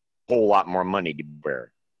whole lot more money to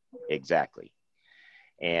bear. Exactly.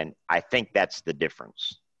 And I think that's the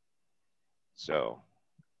difference. So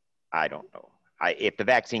I don't know. If the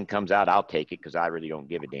vaccine comes out, I'll take it because I really don't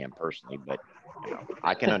give a damn personally. But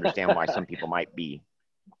I can understand why some people might be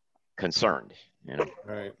concerned.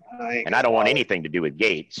 Right. And I don't want anything to do with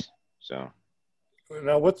Gates. So.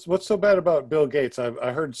 Now, what's so bad about Bill Gates?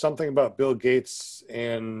 I heard something about Bill Gates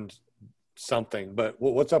and something, but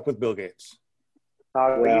what's up with Bill Gates?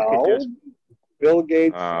 You could just Bill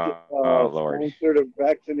Gates Lord. sponsored a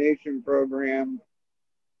vaccination program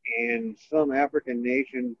in some African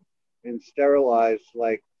nation and sterilized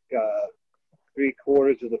like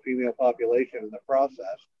 3/4 of the female population in the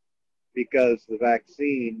process because the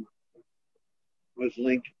vaccine was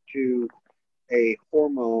linked to a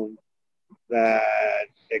hormone that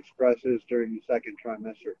expresses during the second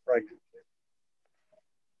trimester of pregnancy.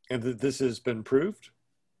 And this has been proved?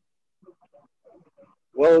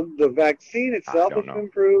 Well, the vaccine itself has know. been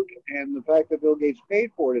proved, and the fact that Bill Gates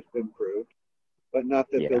paid for it has been proved, but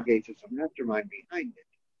not that Yeah. Bill Gates is a mastermind behind it.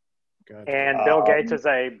 Gotcha. and Bill Gates is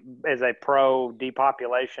a pro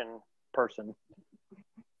depopulation person.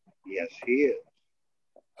 Yes, he is.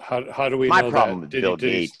 How do we My know problem that? with Bill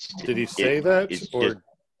Gates Did he say that, is or just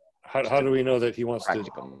how do we know that he wants to?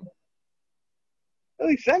 practical. Well,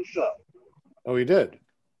 he said so. Oh, he did.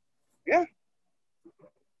 Yeah.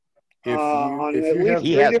 If On you at least have,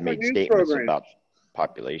 He three has different made news statements programs. about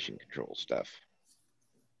population control stuff.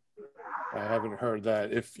 I haven't heard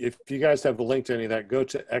that. If you guys have a link to any of that, go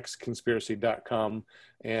to xconspiracy.com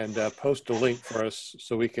and post a link for us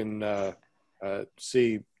so we can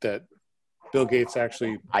see that Bill Gates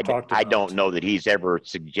actually talked about. I don't know that he's ever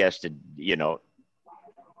suggested, yeah,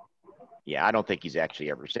 I don't think he's actually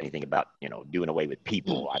ever said anything about, doing away with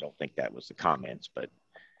people. I don't think that was the comments. But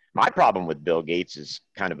my problem with Bill Gates is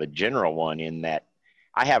kind of a general one in that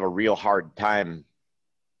I have a real hard time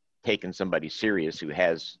taking somebody serious who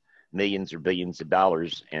has millions or billions of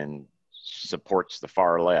dollars and supports the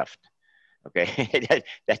far left. Okay.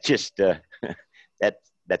 that just,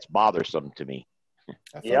 that's bothersome to me.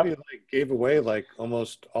 I thought he gave away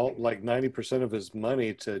almost all 90% of his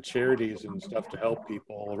money to charities and stuff to help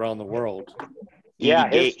people around the world.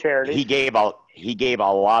 His charity. He gave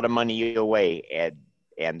a lot of money away,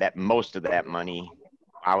 and that most of that money,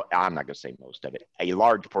 I'm not going to say most of it, a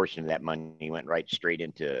large portion of that money went right straight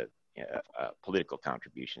into political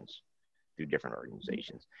contributions through different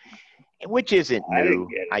organizations, which isn't new.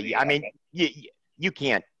 I mean, you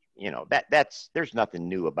can't. There's nothing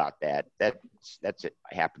new about that. That's it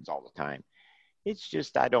happens all the time. It's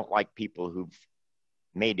just I don't like people who've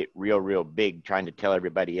made it real big trying to tell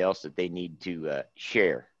everybody else that they need to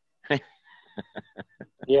share.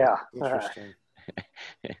 Yeah. Interesting.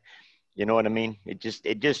 You know what I mean? It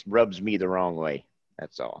just rubs me the wrong way.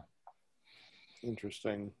 That's all.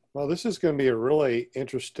 Interesting. Well, this is going to be a really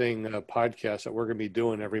interesting podcast that we're going to be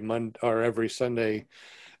doing every Monday or every Sunday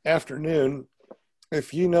afternoon.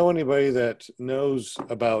 If you know anybody that knows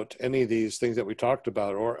about any of these things that we talked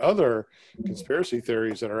about or other conspiracy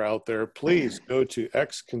theories that are out there, please go to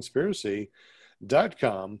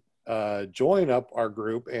xconspiracy.com, join up our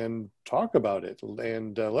group and talk about it.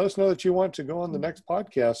 And let us know that you want to go on the next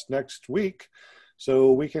podcast next week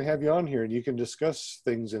so we can have you on here and you can discuss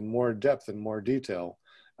things in more depth and more detail.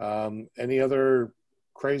 Any other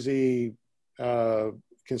crazy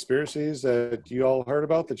conspiracies that you all heard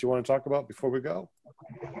about that you want to talk about before we go?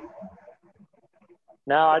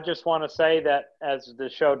 No, I just want to say that as the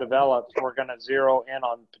show develops, we're going to zero in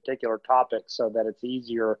on particular topics so that it's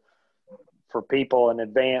easier for people in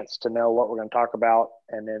advance to know what we're going to talk about.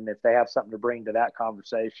 And then if they have something to bring to that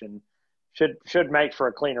conversation, should make for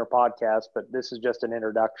a cleaner podcast. But this is just an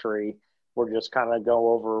introductory. We're just kind of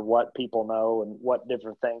go over what people know and what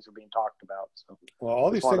different things are being talked about. So, well, all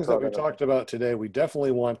these things that we talked about today, we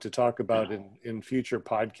definitely want to talk about in future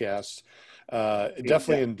podcasts,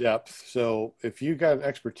 definitely in depth. So if you got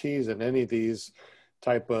expertise in any of these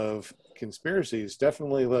type of conspiracies,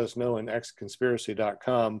 definitely let us know in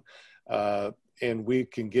xconspiracy.com, and we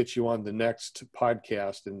can get you on the next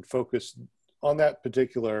podcast and focus on that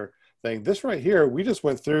particular thing. This right here, we just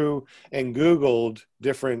went through and Googled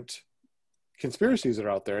different conspiracies that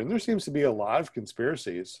are out there, and there seems to be a lot of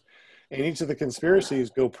conspiracies, and each of the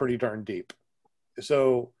conspiracies go pretty darn deep.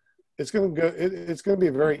 So it's going to be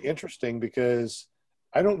very interesting because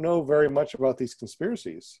I don't know very much about these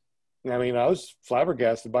conspiracies. I mean, I was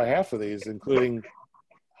flabbergasted by half of these, including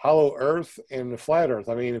hollow earth and a flat earth.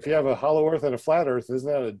 I mean, if you have a hollow earth and a flat earth, isn't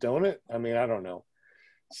that a donut? I mean, I don't know.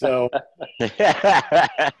 So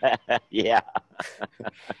yeah.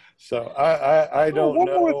 So I don't know.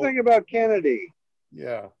 One more thing about Kennedy.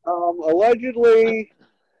 Yeah. Allegedly,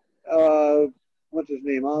 what's his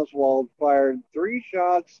name? Oswald fired 3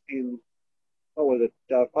 shots in, what was it,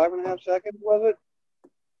 5.5 seconds, was it?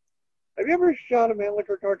 Have you ever shot a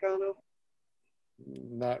Mannlicher Carcano?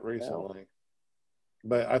 Not recently.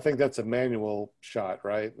 But I think that's a manual shot,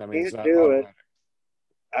 right? I mean, it's not do automatic.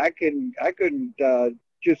 I couldn't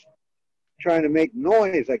just trying to make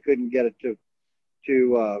noise. I couldn't get it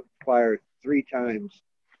to fire 3 times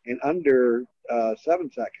in under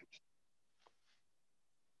 7 seconds.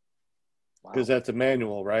 Because that's a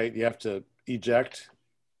manual, right? You have to eject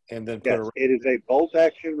and then put Yes, it is a bolt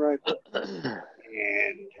action rifle.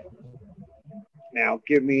 And now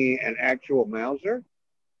give me an actual Mauser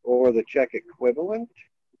or the Czech equivalent,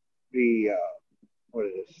 the what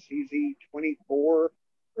is it, CZ-24 or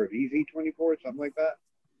VZ-24, something like that.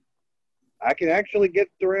 I can actually get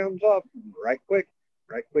the rounds off right quick,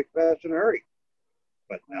 fast, and hurry,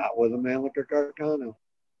 but not with a Mannlicher Carcano.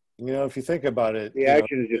 You know, if you think about it, The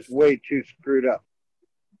action is just way too screwed up.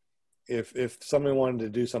 If somebody wanted to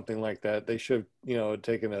do something like that, they should,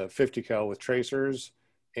 taken a 50 cal with tracers,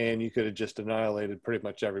 and you could have just annihilated pretty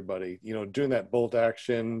much everybody. Doing that bolt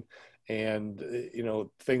action and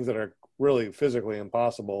things that are really physically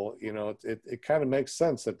impossible. It kind of makes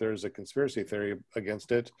sense that there's a conspiracy theory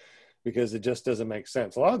against it, because it just doesn't make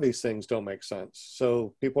sense. A lot of these things don't make sense,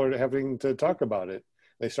 so people are having to talk about it.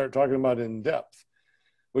 They start talking about it in depth,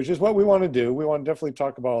 which is what we want to do. We want to definitely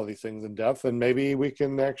talk about all these things in depth, and maybe we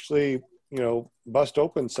can actually, bust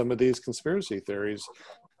open some of these conspiracy theories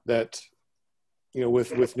that,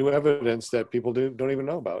 with new evidence that people don't even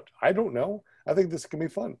know about. I don't know. I think this can be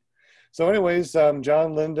fun. So anyways,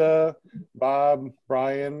 John, Linda, Bob,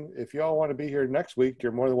 Brian, if you all want to be here next week,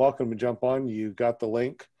 you're more than welcome to jump on. You got the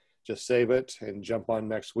link. Just save it and jump on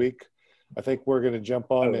next week. I think we're going to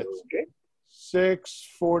jump on at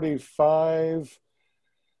 6:45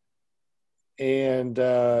 and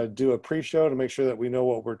do a pre-show to make sure that we know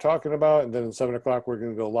what we're talking about. And then at 7 o'clock, we're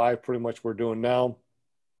going to go live, pretty much we're doing now,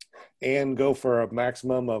 and go for a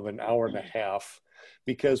maximum of an hour and a half,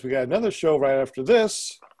 because we got another show right after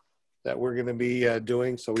this that we're going to be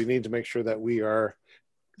doing. So we need to make sure that we are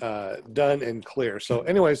done and clear. So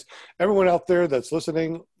anyways, everyone out there that's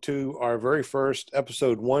listening to our very first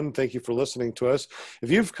episode 1, thank you for listening to us. If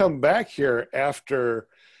you've come back here after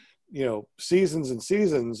seasons and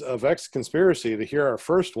seasons of X Conspiracy to hear our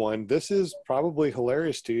first one, this is probably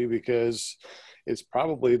hilarious to you, because it's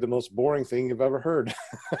probably the most boring thing you've ever heard.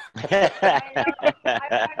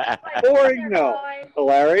 Boring, no.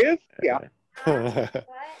 Hilarious, yeah. Well,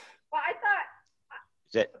 I thought,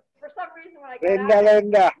 That, for some reason, when I got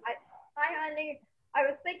Linda. hi, honey, I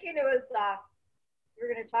was thinking it was, you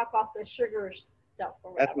were going to talk about the sugar stuff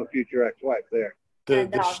or whatever. That's my future ex-wife there. The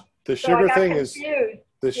So sugar I got thing confused. is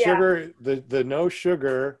the sugar. The no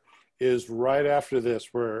sugar is right after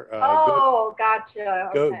this. Where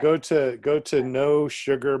gotcha. Okay. go to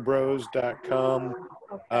nosugarbros.com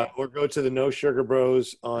Okay. or go to the No Sugar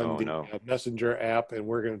Bros on the Messenger app, and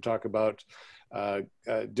we're going to talk about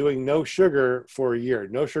doing no sugar for a year.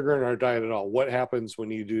 No sugar in our diet at all. What happens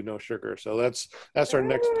when you do no sugar? So that's our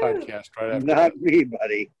next podcast right after. Not me,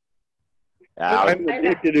 buddy. I'm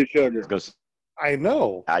addicted to sugar. I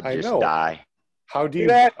know. I'd just die. How do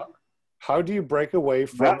you break away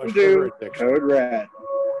from Mountain a sugar Dew, addiction? Code Red.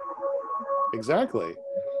 Exactly.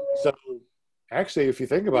 So actually, if you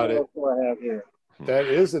think about it, What I have here. that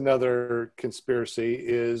is another conspiracy,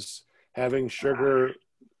 is having sugar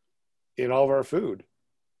in all of our food.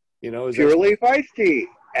 Is Pure leaf iced tea.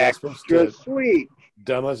 That's supposed Extra to sweet.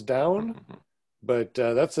 dumb us down? But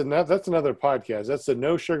that's another podcast. That's the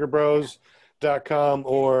nosugarbros.com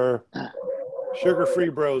or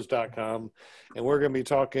sugarfreebros.com. And we're going to be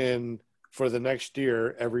talking for the next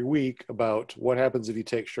year every week about what happens if you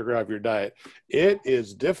take sugar out of your diet. It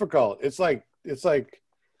is difficult. It's like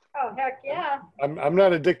Oh, heck yeah. I'm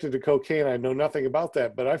not addicted to cocaine. I know nothing about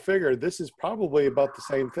that, but I figure this is probably about the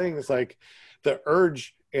same thing. It's like the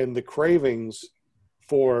urge and the cravings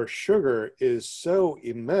for sugar is so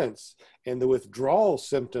immense, and the withdrawal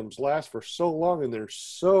symptoms last for so long, and they're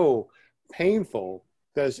so painful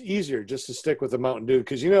that it's easier just to stick with the Mountain Dew.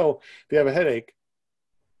 Because if you have a headache,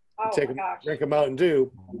 you drink a Mountain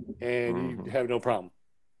Dew and you have no problem.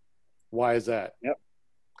 Why is that? Yep.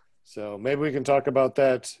 So maybe we can talk about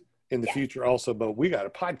that in the future also, but we got a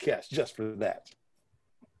podcast just for that.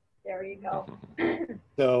 There you go.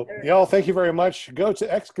 So y'all, thank you very much. Go to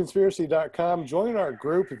xconspiracy.com. Join our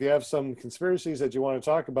group. If you have some conspiracies that you want to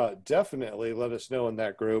talk about, definitely let us know in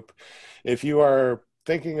that group. If you are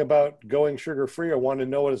thinking about going sugar-free or want to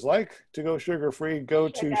know what it's like to go sugar-free, go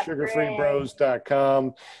to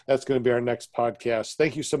sugarfreebros.com. That's going to be our next podcast.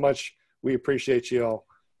 Thank you so much. We appreciate you all.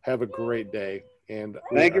 Have a great day. And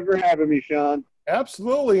Thank you for having me, Sean.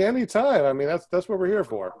 Absolutely, anytime. I mean, that's what we're here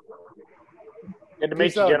for. Good to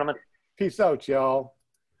meet you, gentlemen. Peace out, y'all.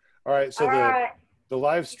 All right, so the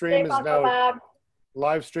live stream is now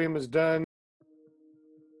live stream is done.